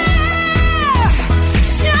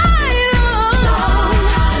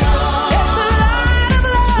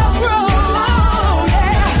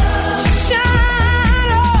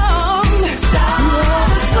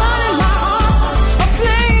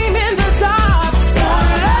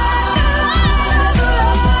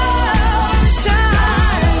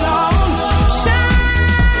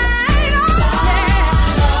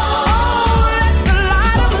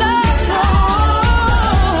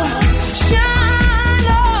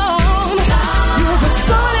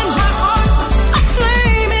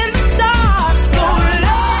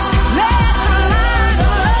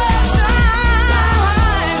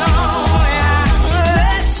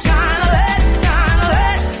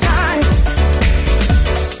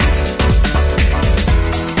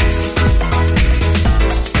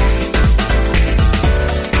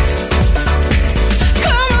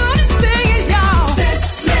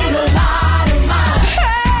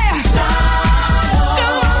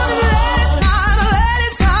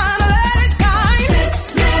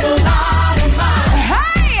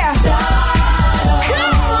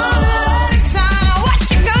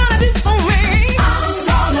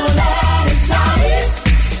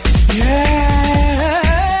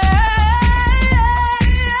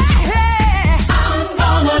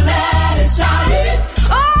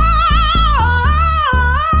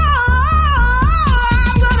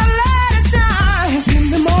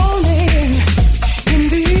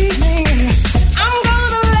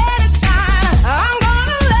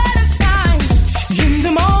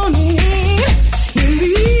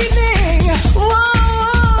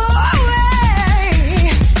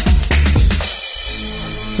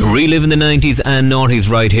Reliving the 90s and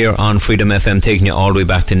noughties right here on Freedom FM, taking you all the way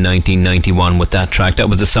back to 1991 with that track. That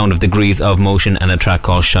was the sound of Degrees of Motion and a track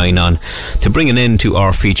called Shine On, to bring an end to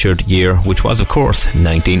our featured year, which was of course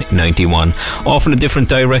 1991. Off in a different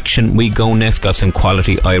direction we go next. Got some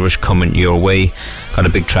quality Irish coming your way. Got a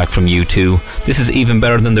big track from U2. This is Even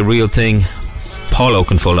Better Than the Real Thing. Paul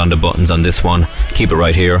Oakenfold on the buttons on this one. Keep it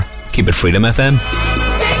right here. Keep it Freedom FM.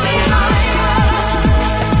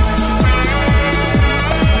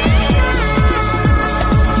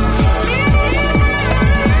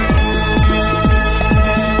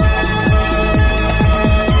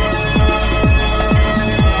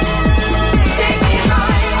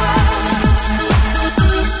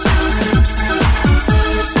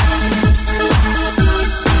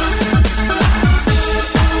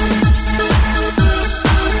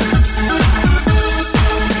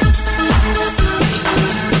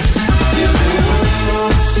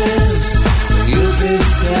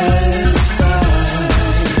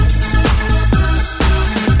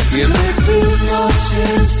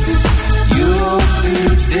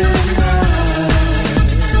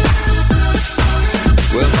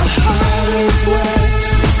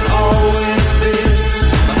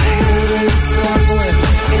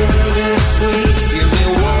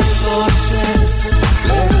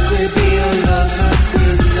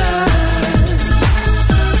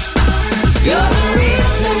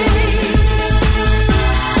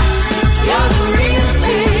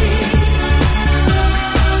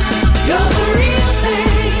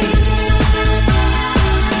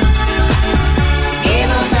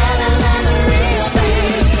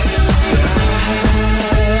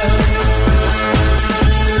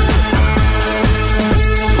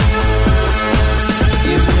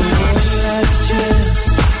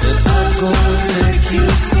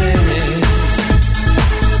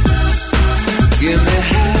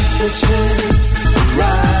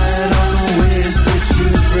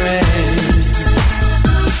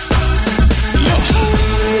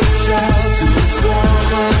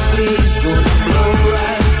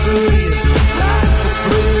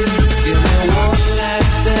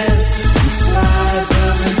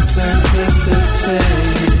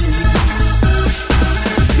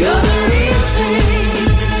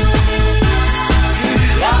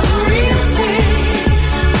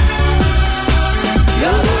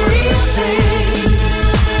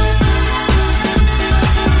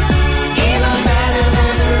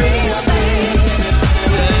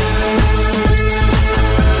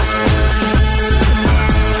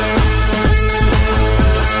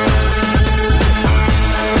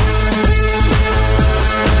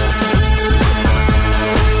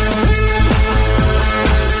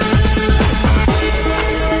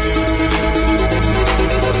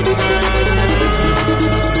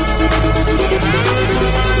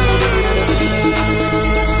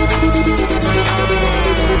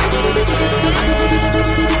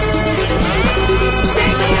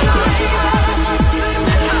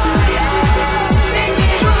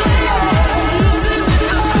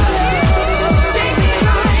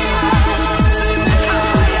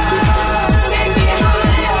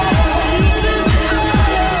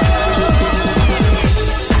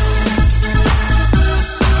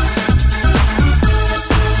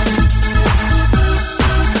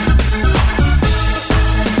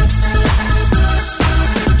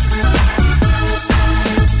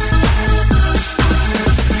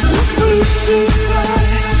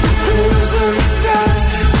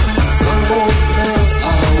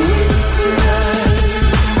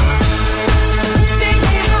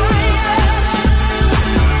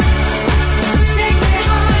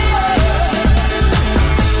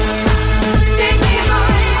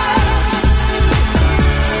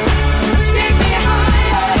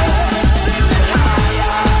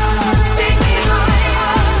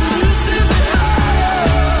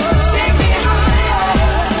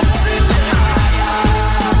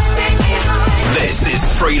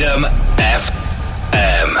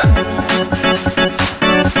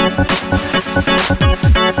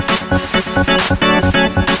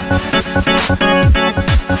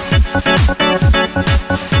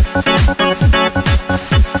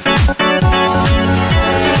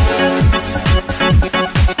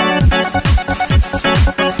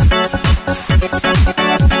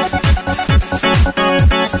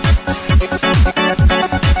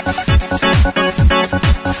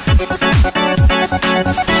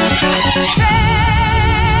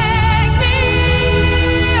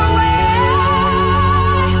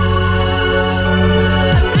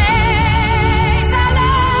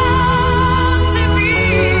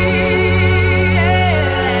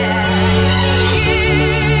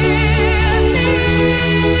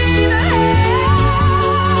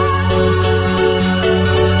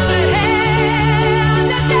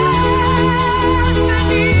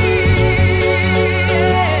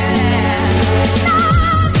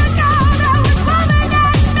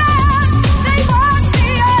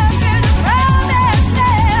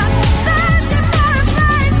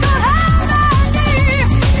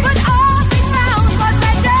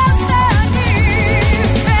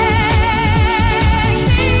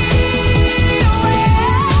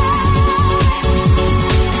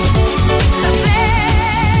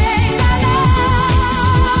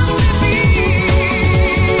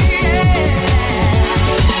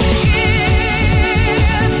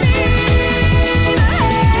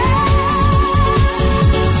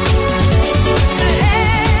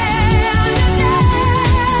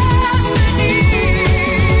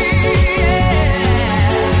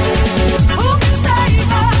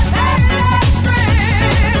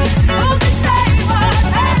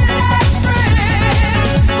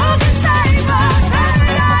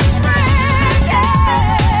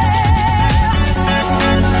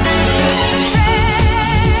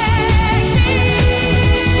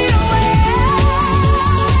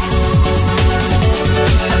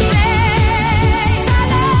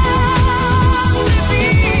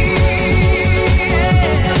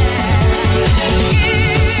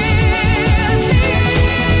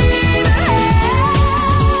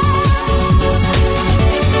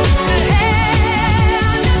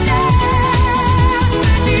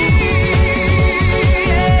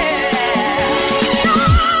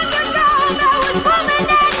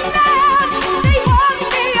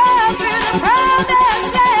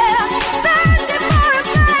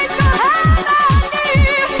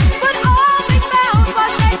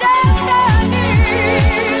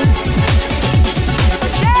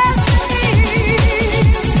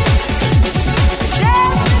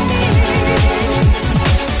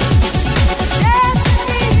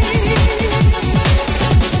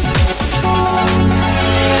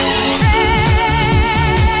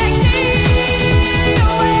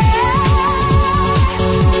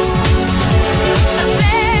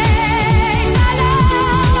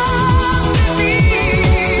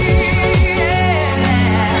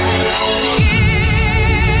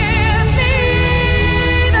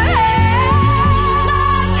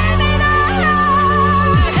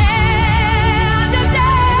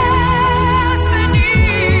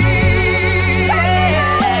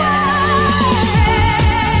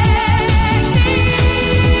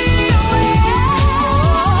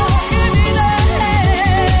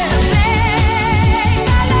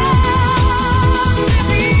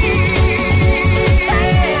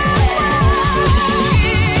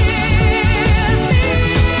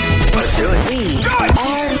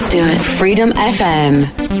 Freedom FM.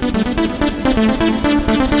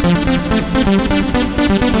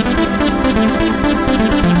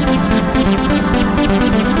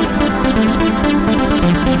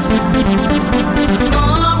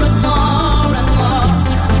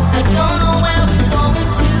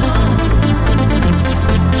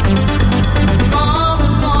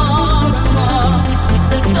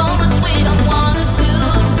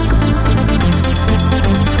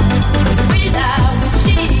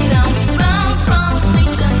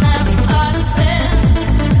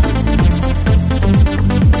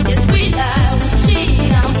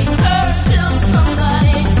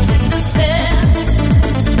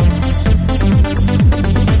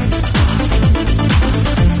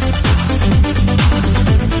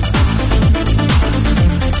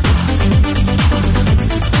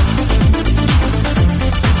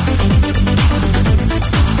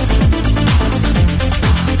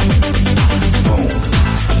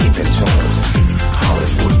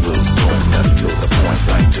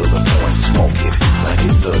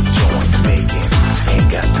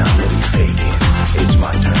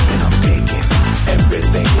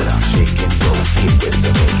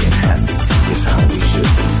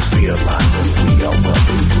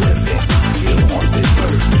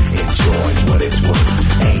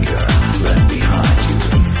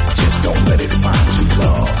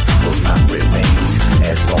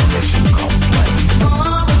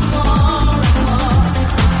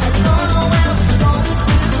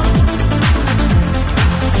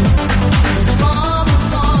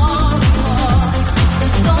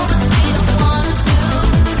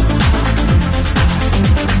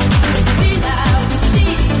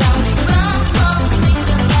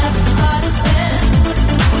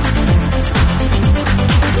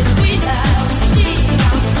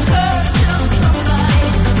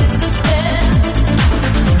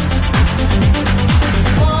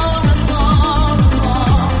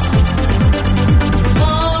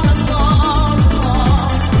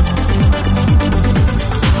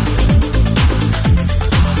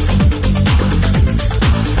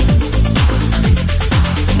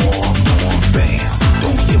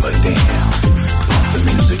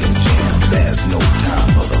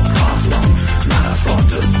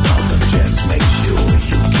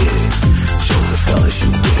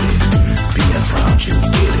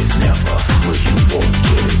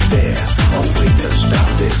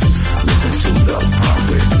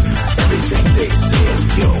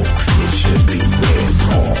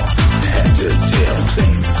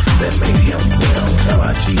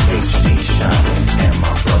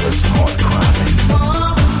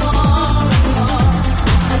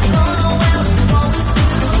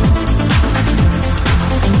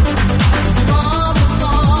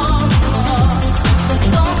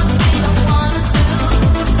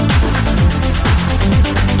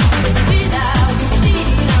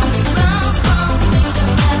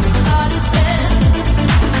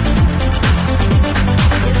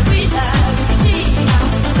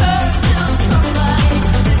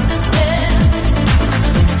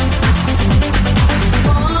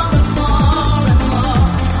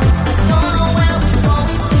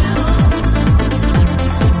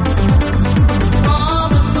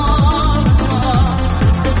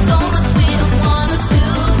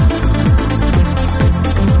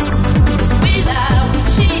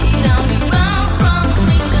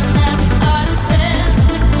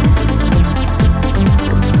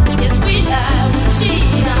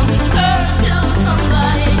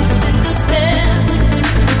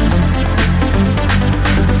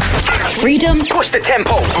 Freedom. Push the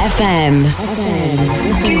tempo. FM.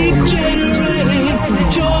 Keep generating,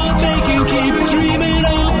 joy making, keep dreaming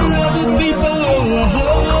of other people.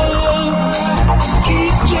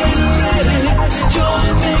 Keep generating, joy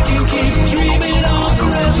making, keep dreaming of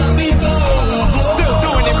other people. Still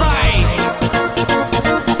doing it right.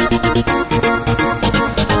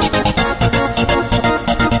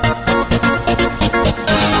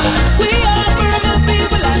 We are forever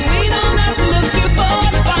people and we don't have to look too far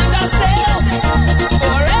to find ourselves.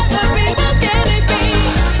 Forever people can it be?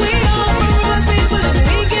 We are forever people and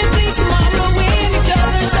we can see tomorrow in each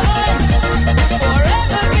other's eyes.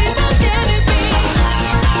 Forever people can it be?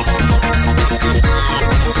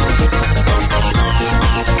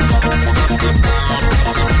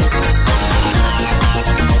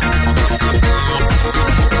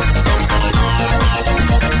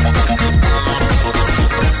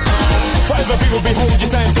 Forever people behold you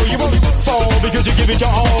stand so you won't fall, because you give it your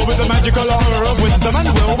all with the magical aura of wisdom and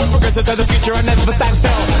will. We'll progress into the future and never stand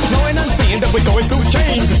still, knowing and seeing that we're going through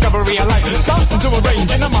change. Discovery of life starting to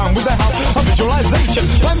arrange in a mind with the help of visualization.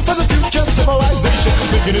 Plan for the future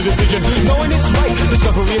civilization. making a decision, knowing it's right,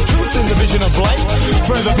 discovery of truth in the vision of light.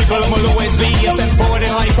 For the people, I will always be a step forward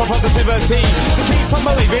in life for positivity. So keep on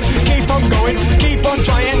believing, keep on going, keep on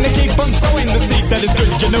trying to keep on sowing the seed that is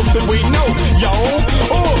good. You know that we know, yo.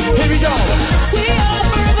 Oh, here we go. We are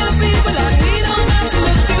forever people and we don't have to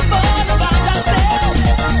look too far to find ourselves.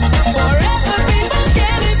 Forever people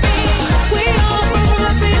can it be? We are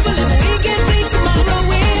forever people and we can see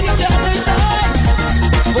tomorrow in each other's eyes.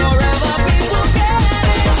 Forever people can it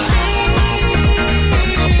be?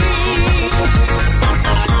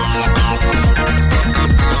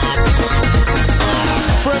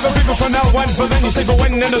 Forever people for now and for then. You say for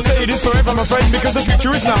when and I say it is forever, my friend, because the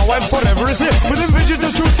future is now and forever is here. Within vision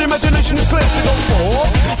of truth, the imagination is clear to go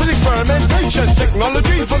for the experimentation,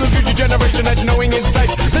 technology for the future generation and knowing insight.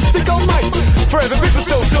 Let's speak all might. Forever people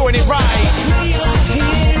still doing it right. We are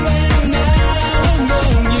here and now,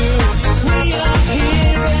 knowing you. We are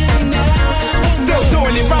here and now, still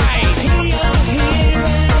doing it right. We are here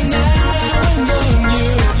and now, knowing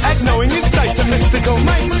you. And knowing insight and mystical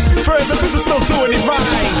might. Forever people still doing it right.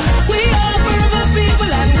 We are forever people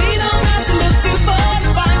and we don't have to look too far to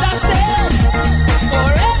find ourselves.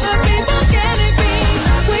 Forever people can it be?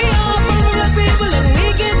 We are forever people and we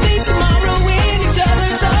can see tomorrow in each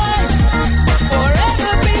other's eyes.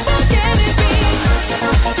 Forever people can it be?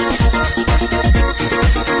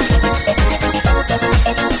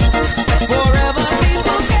 Forever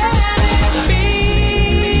people can it be?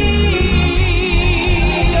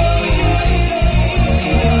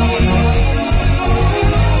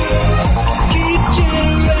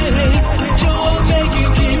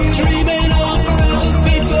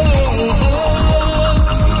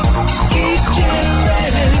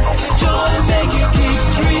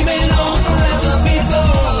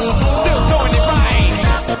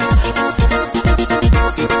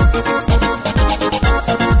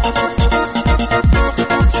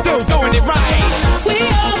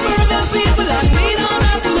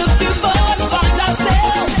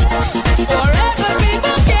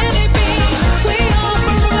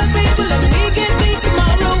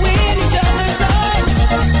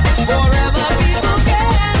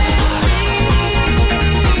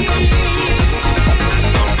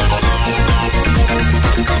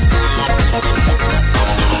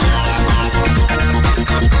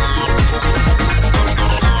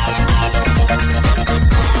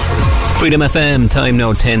 Freedom FM, time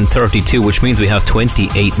now 10:32, which means we have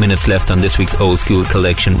 28 minutes left on this week's Old School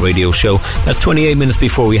Collection radio show. That's 28 minutes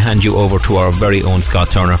before we hand you over to our very own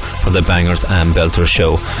Scott Turner for the Bangers and Belters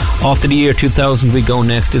show. Off to the year 2000 we go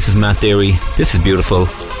next. This is Matt Derry. This is beautiful.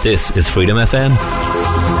 This is Freedom FM.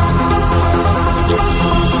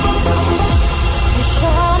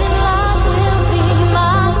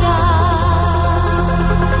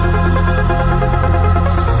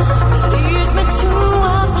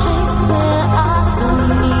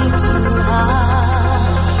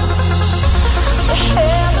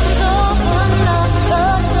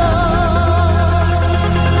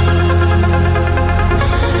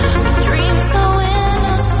 Dreams so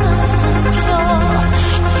innocent and pure.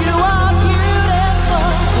 You are beautiful.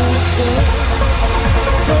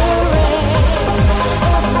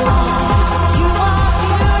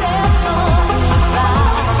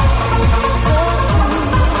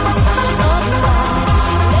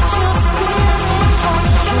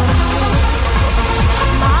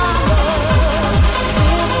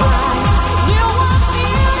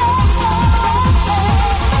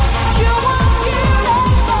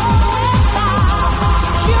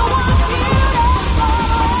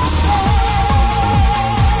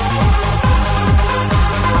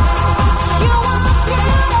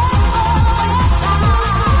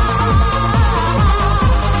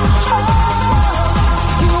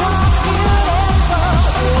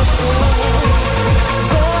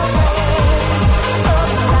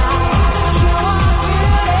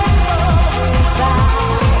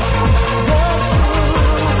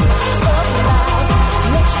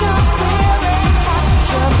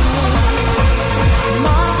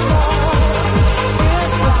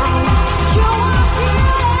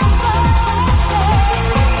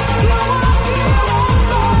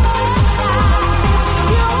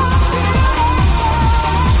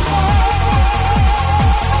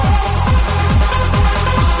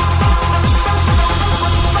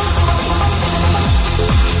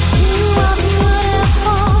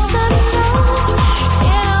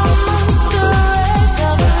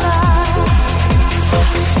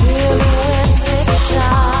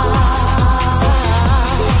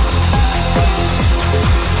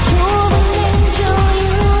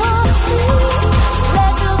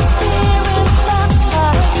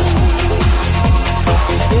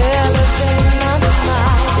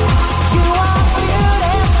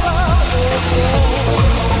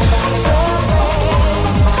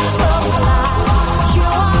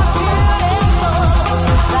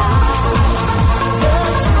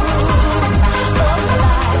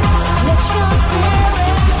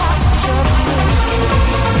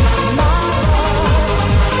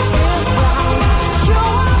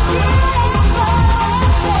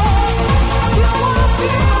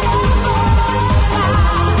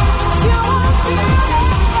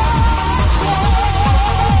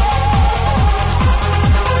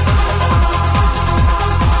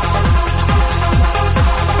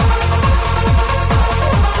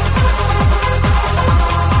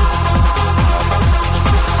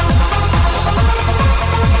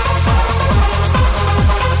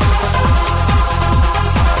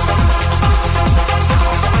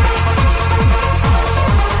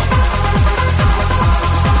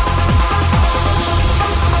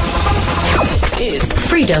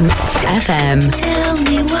 Freedom FM. Tell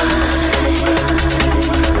me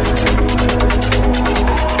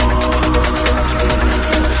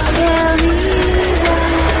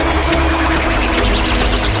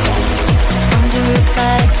if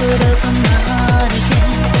I could open my heart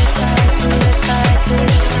again,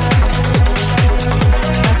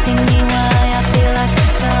 asking me why I feel like I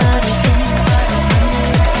start again.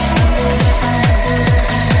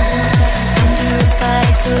 Wonder if I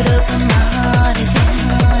could open my heart again,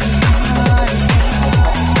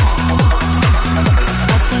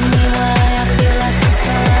 asking me why I feel like I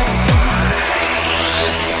start again.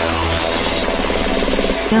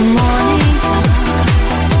 The morning comes.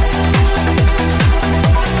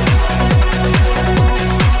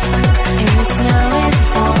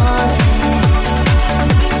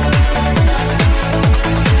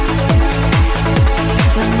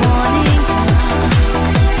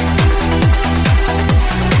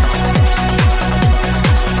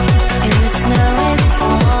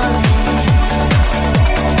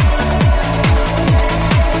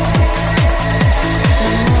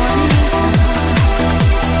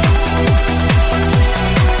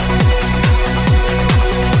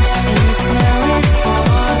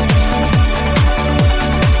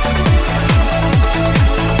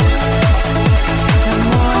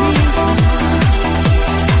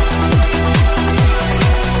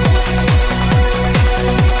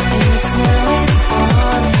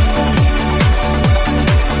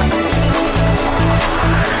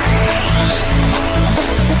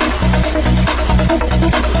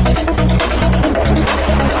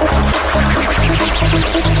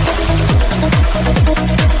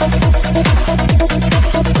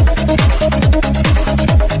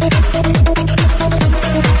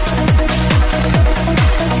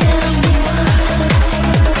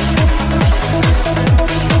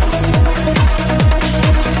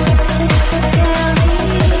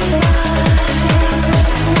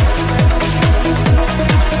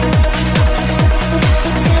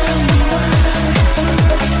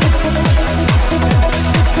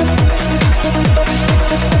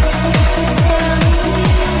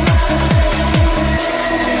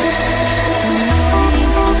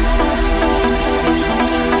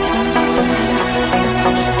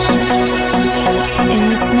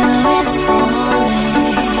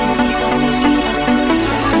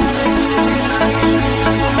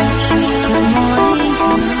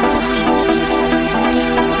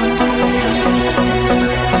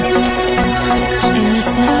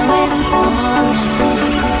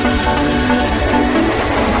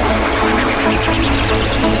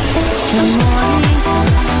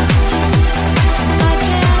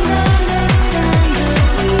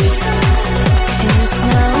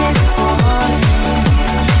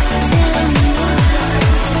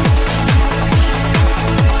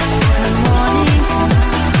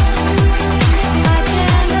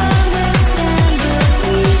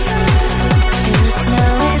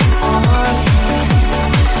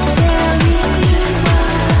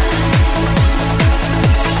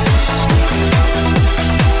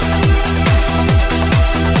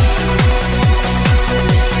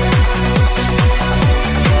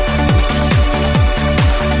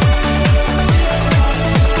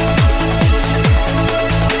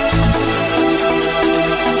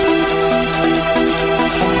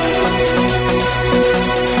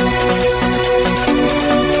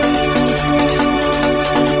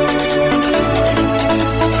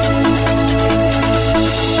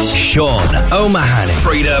 Sean O'Mahony,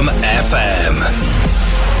 Freedom FM.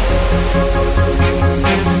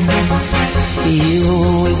 You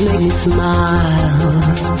always make me smile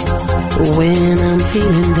when I'm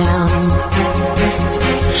feeling down.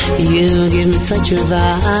 You give me such a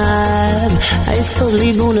vibe, it's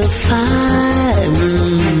totally bona fide.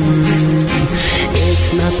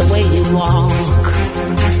 It's not the way you walk,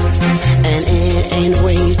 and it ain't the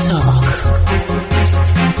way you talk.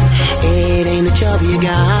 It ain't the job you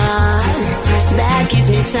got that keeps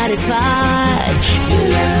me satisfied. You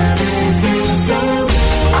love me so.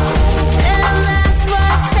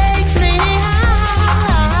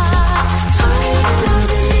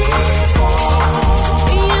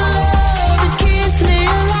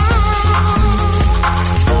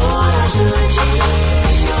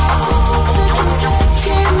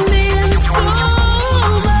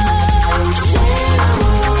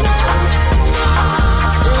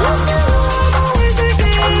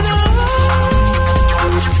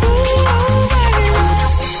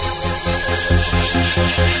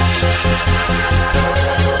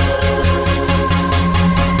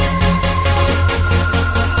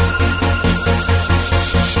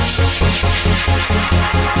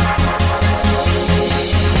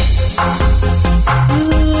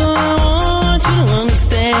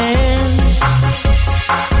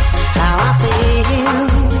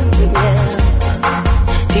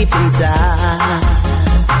 deep inside.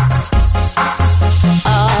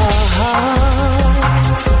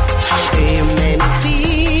 You made me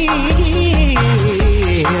feel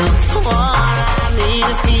what I need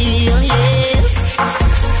to feel, yes,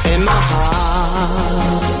 in my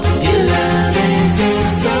heart. Your love and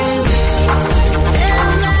feels so good,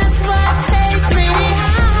 and that's what takes me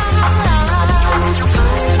high.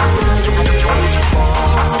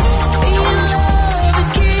 Your love, it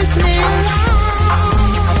keeps me alive.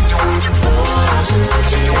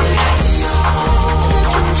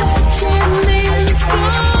 Touching me so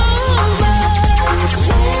much.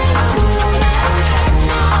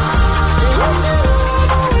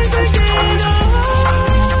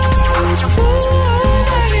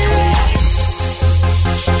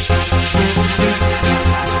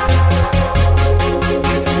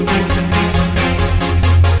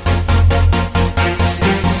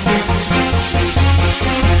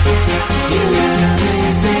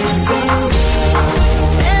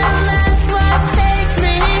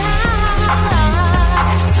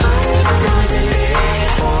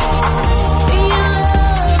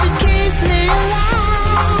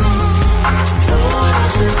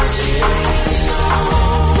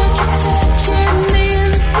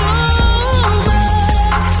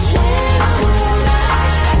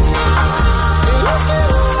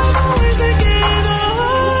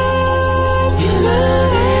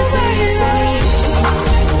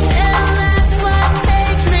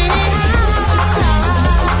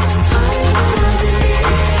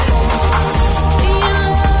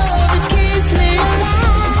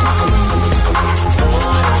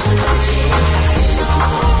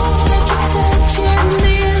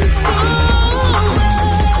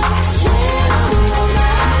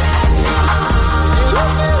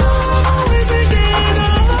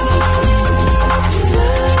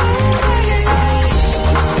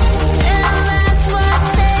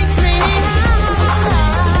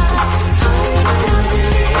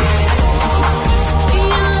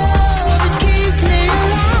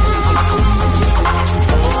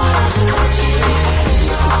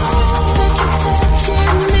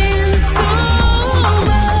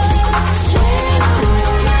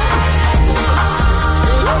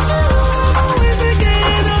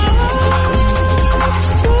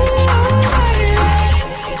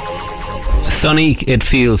 Sonic, It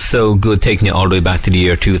Feels So Good, taking you all the way back to the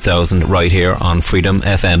year 2000 right here on Freedom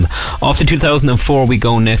FM. Off to 2004 we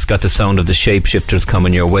go next, got the sound of the Shapeshifters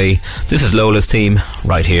coming your way. This is Lola's team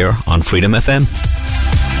right here on Freedom FM.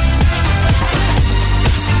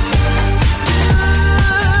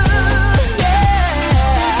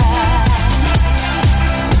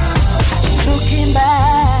 Looking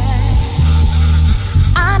back,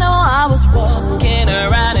 I know I was walking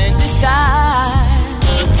around in disguise.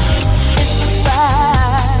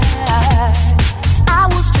 I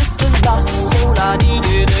was just a lost soul, I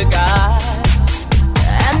needed a guide.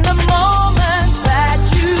 And the moment that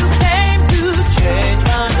you came to change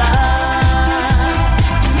my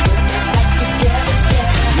life,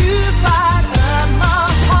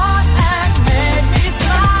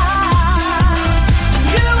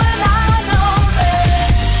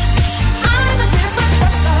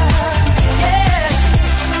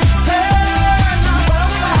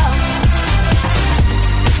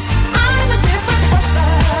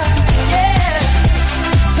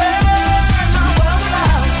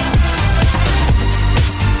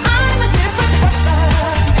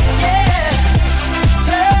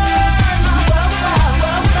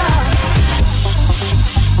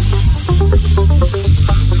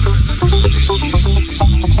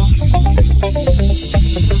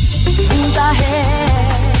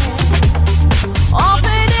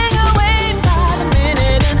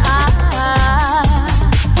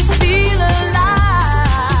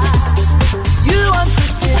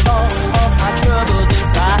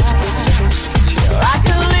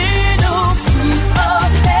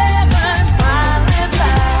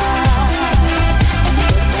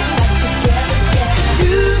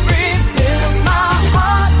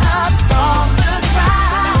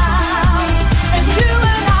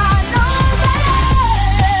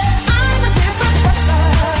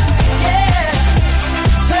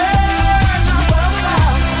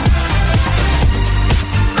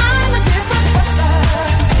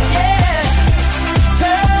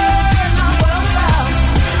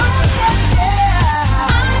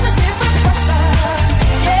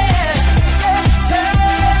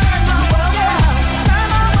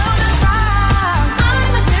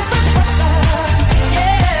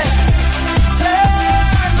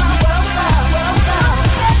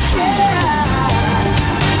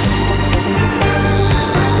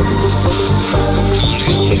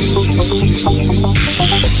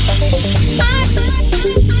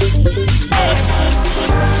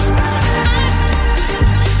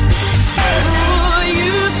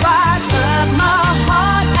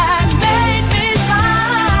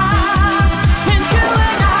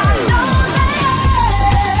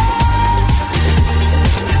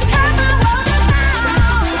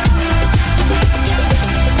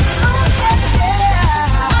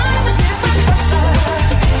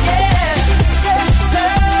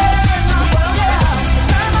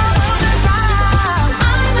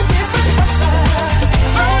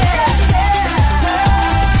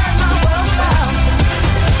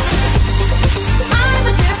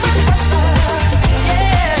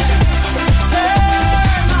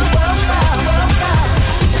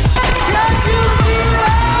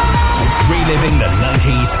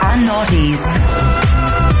 parties.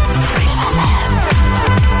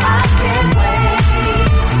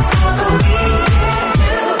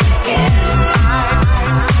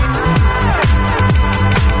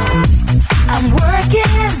 I'm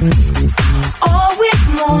working all week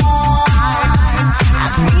long. I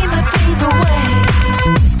dream the days away.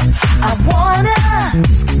 I wanna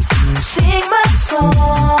sing my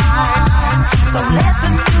song. So let the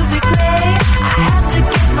music play. I have to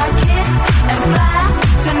get my kids and fly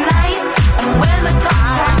tonight. And when the clock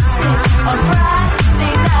strikes 6 on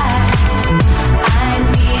Friday night, I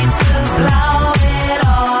need to blow it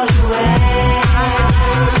all away.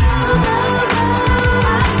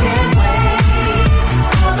 I can't wait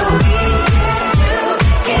for the weekend to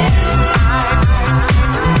begin.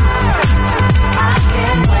 I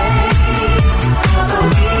can't wait for the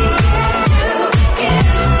weekend to begin.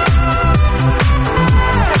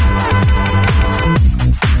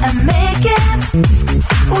 I'm making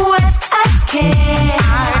what I can.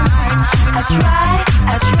 I try.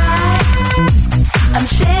 I'm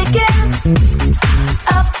shaking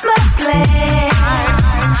up my plate,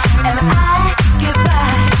 and I get by.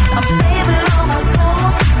 I'm saving all my soul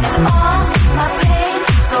and all my pain,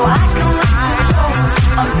 so I can lose control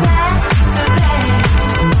on Saturday.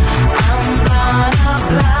 I'm gonna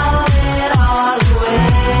blow it all away.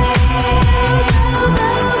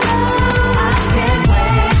 I can't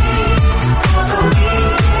wait for the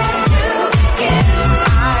weekend to begin.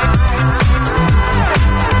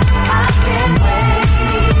 I can't wait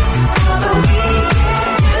for the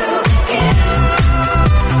weekend to begin.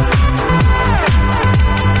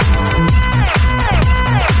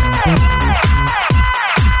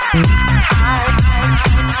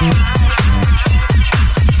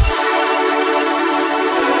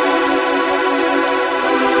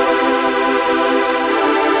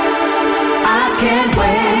 I can't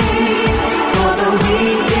wait for the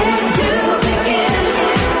weekend to begin.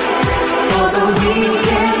 For the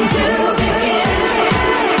weekend to begin.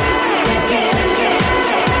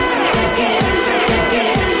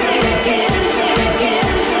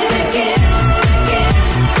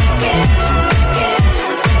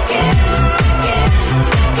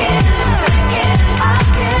 I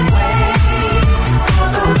can't wait for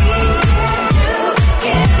the weekend to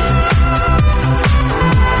begin.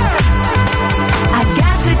 I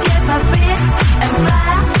got to get my fix and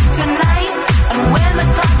fly tonight. And when the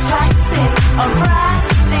clock strikes 6 on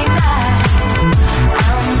Friday night,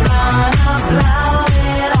 I'm gonna blow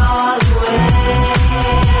it all away.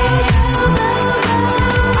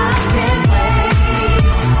 I can't wait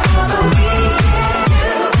for the weekend to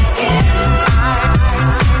begin.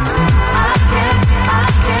 I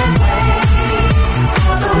can't wait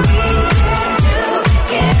for the weekend to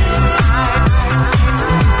begin.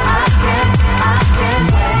 I can't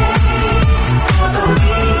wait for the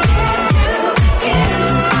weekend to begin.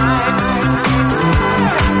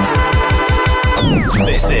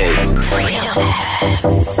 This is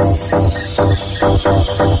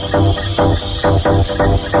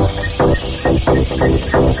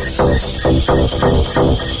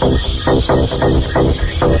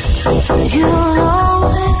You'll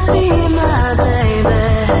always be my baby.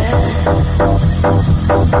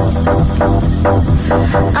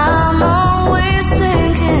 I'm always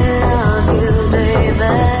thinking of you,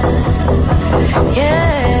 baby.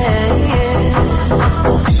 Yeah.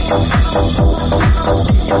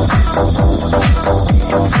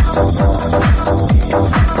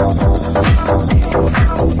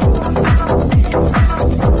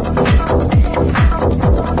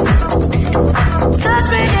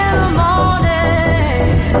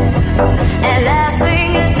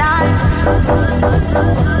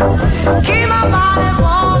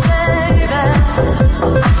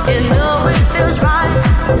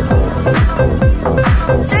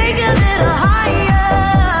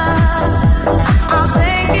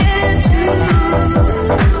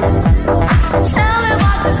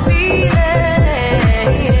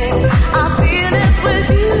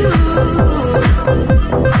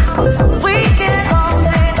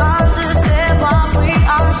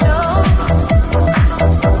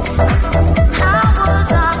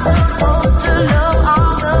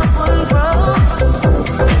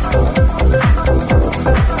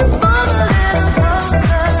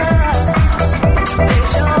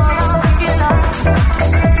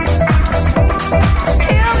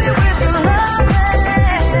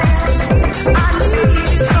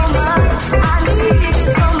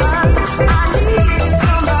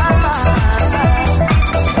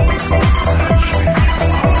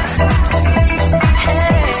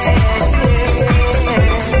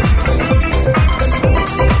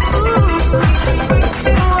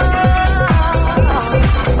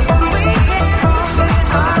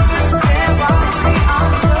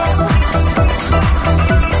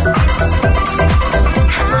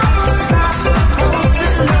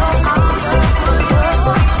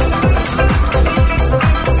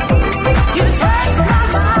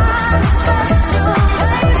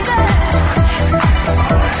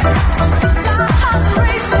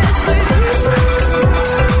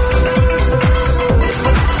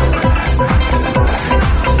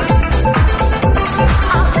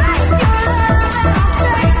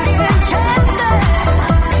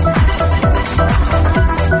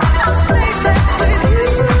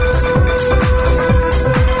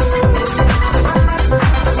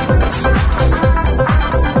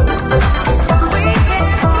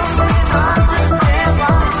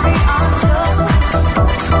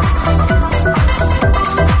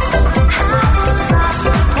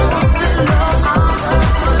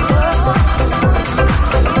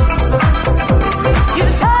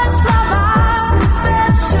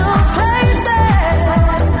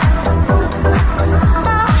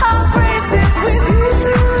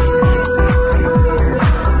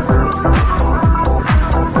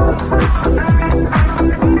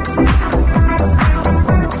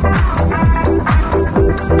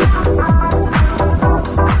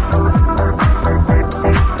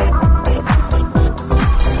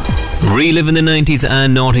 reliving the 90s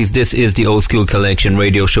and noughties. This is the Old School Collection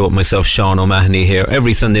radio show with myself, Sean O'Mahony, here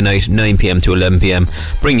every Sunday night, 9pm to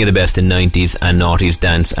 11pm, bring you the best in 90s and noughties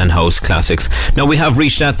dance and house classics. Now we have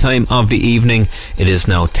reached that time of the evening. It is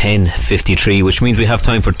now 10:53, which means we have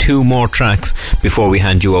time for 2 more tracks before we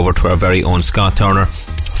hand you over to our very own Scott Turner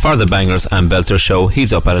for the Bangers and Belters show.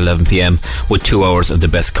 He's up at 11pm with 2 hours of the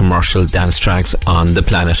best commercial dance tracks on the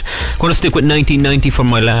planet. Going to stick with 1990 for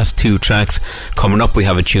my last 2 tracks. Coming up we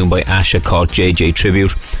have a tune by Asha called JJ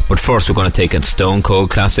Tribute, but first we're going to take a Stone Cold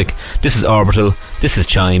classic. This is Orbital, this is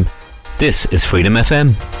Chime, this is Freedom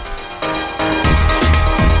FM.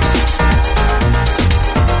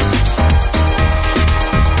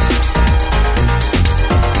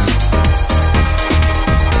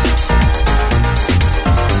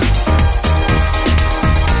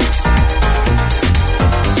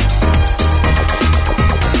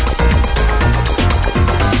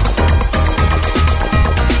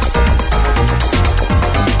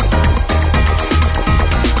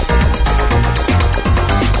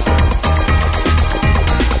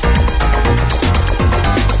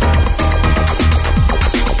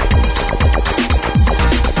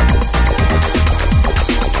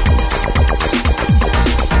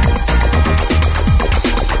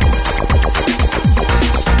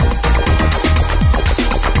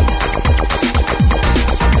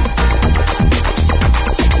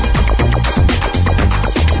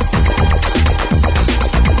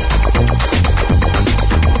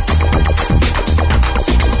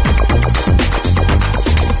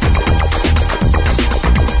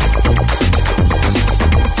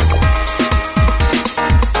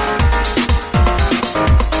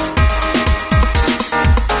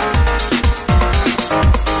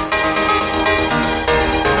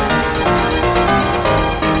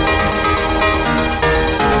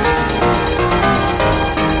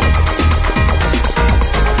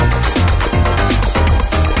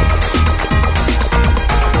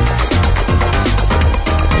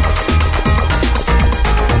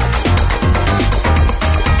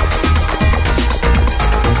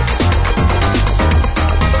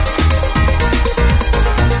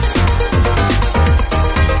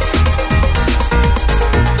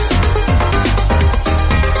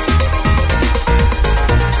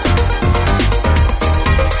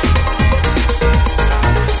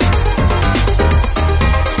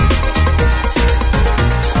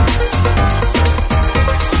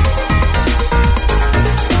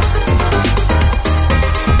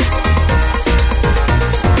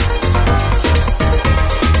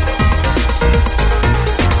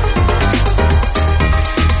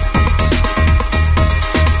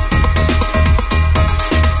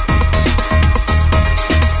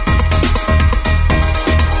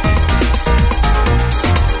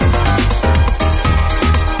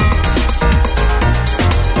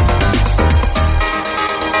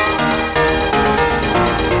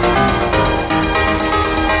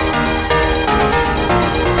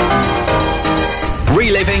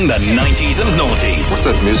 Reliving the 90s and noughties. What's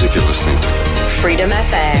that music you're listening to? Freedom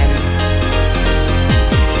FM.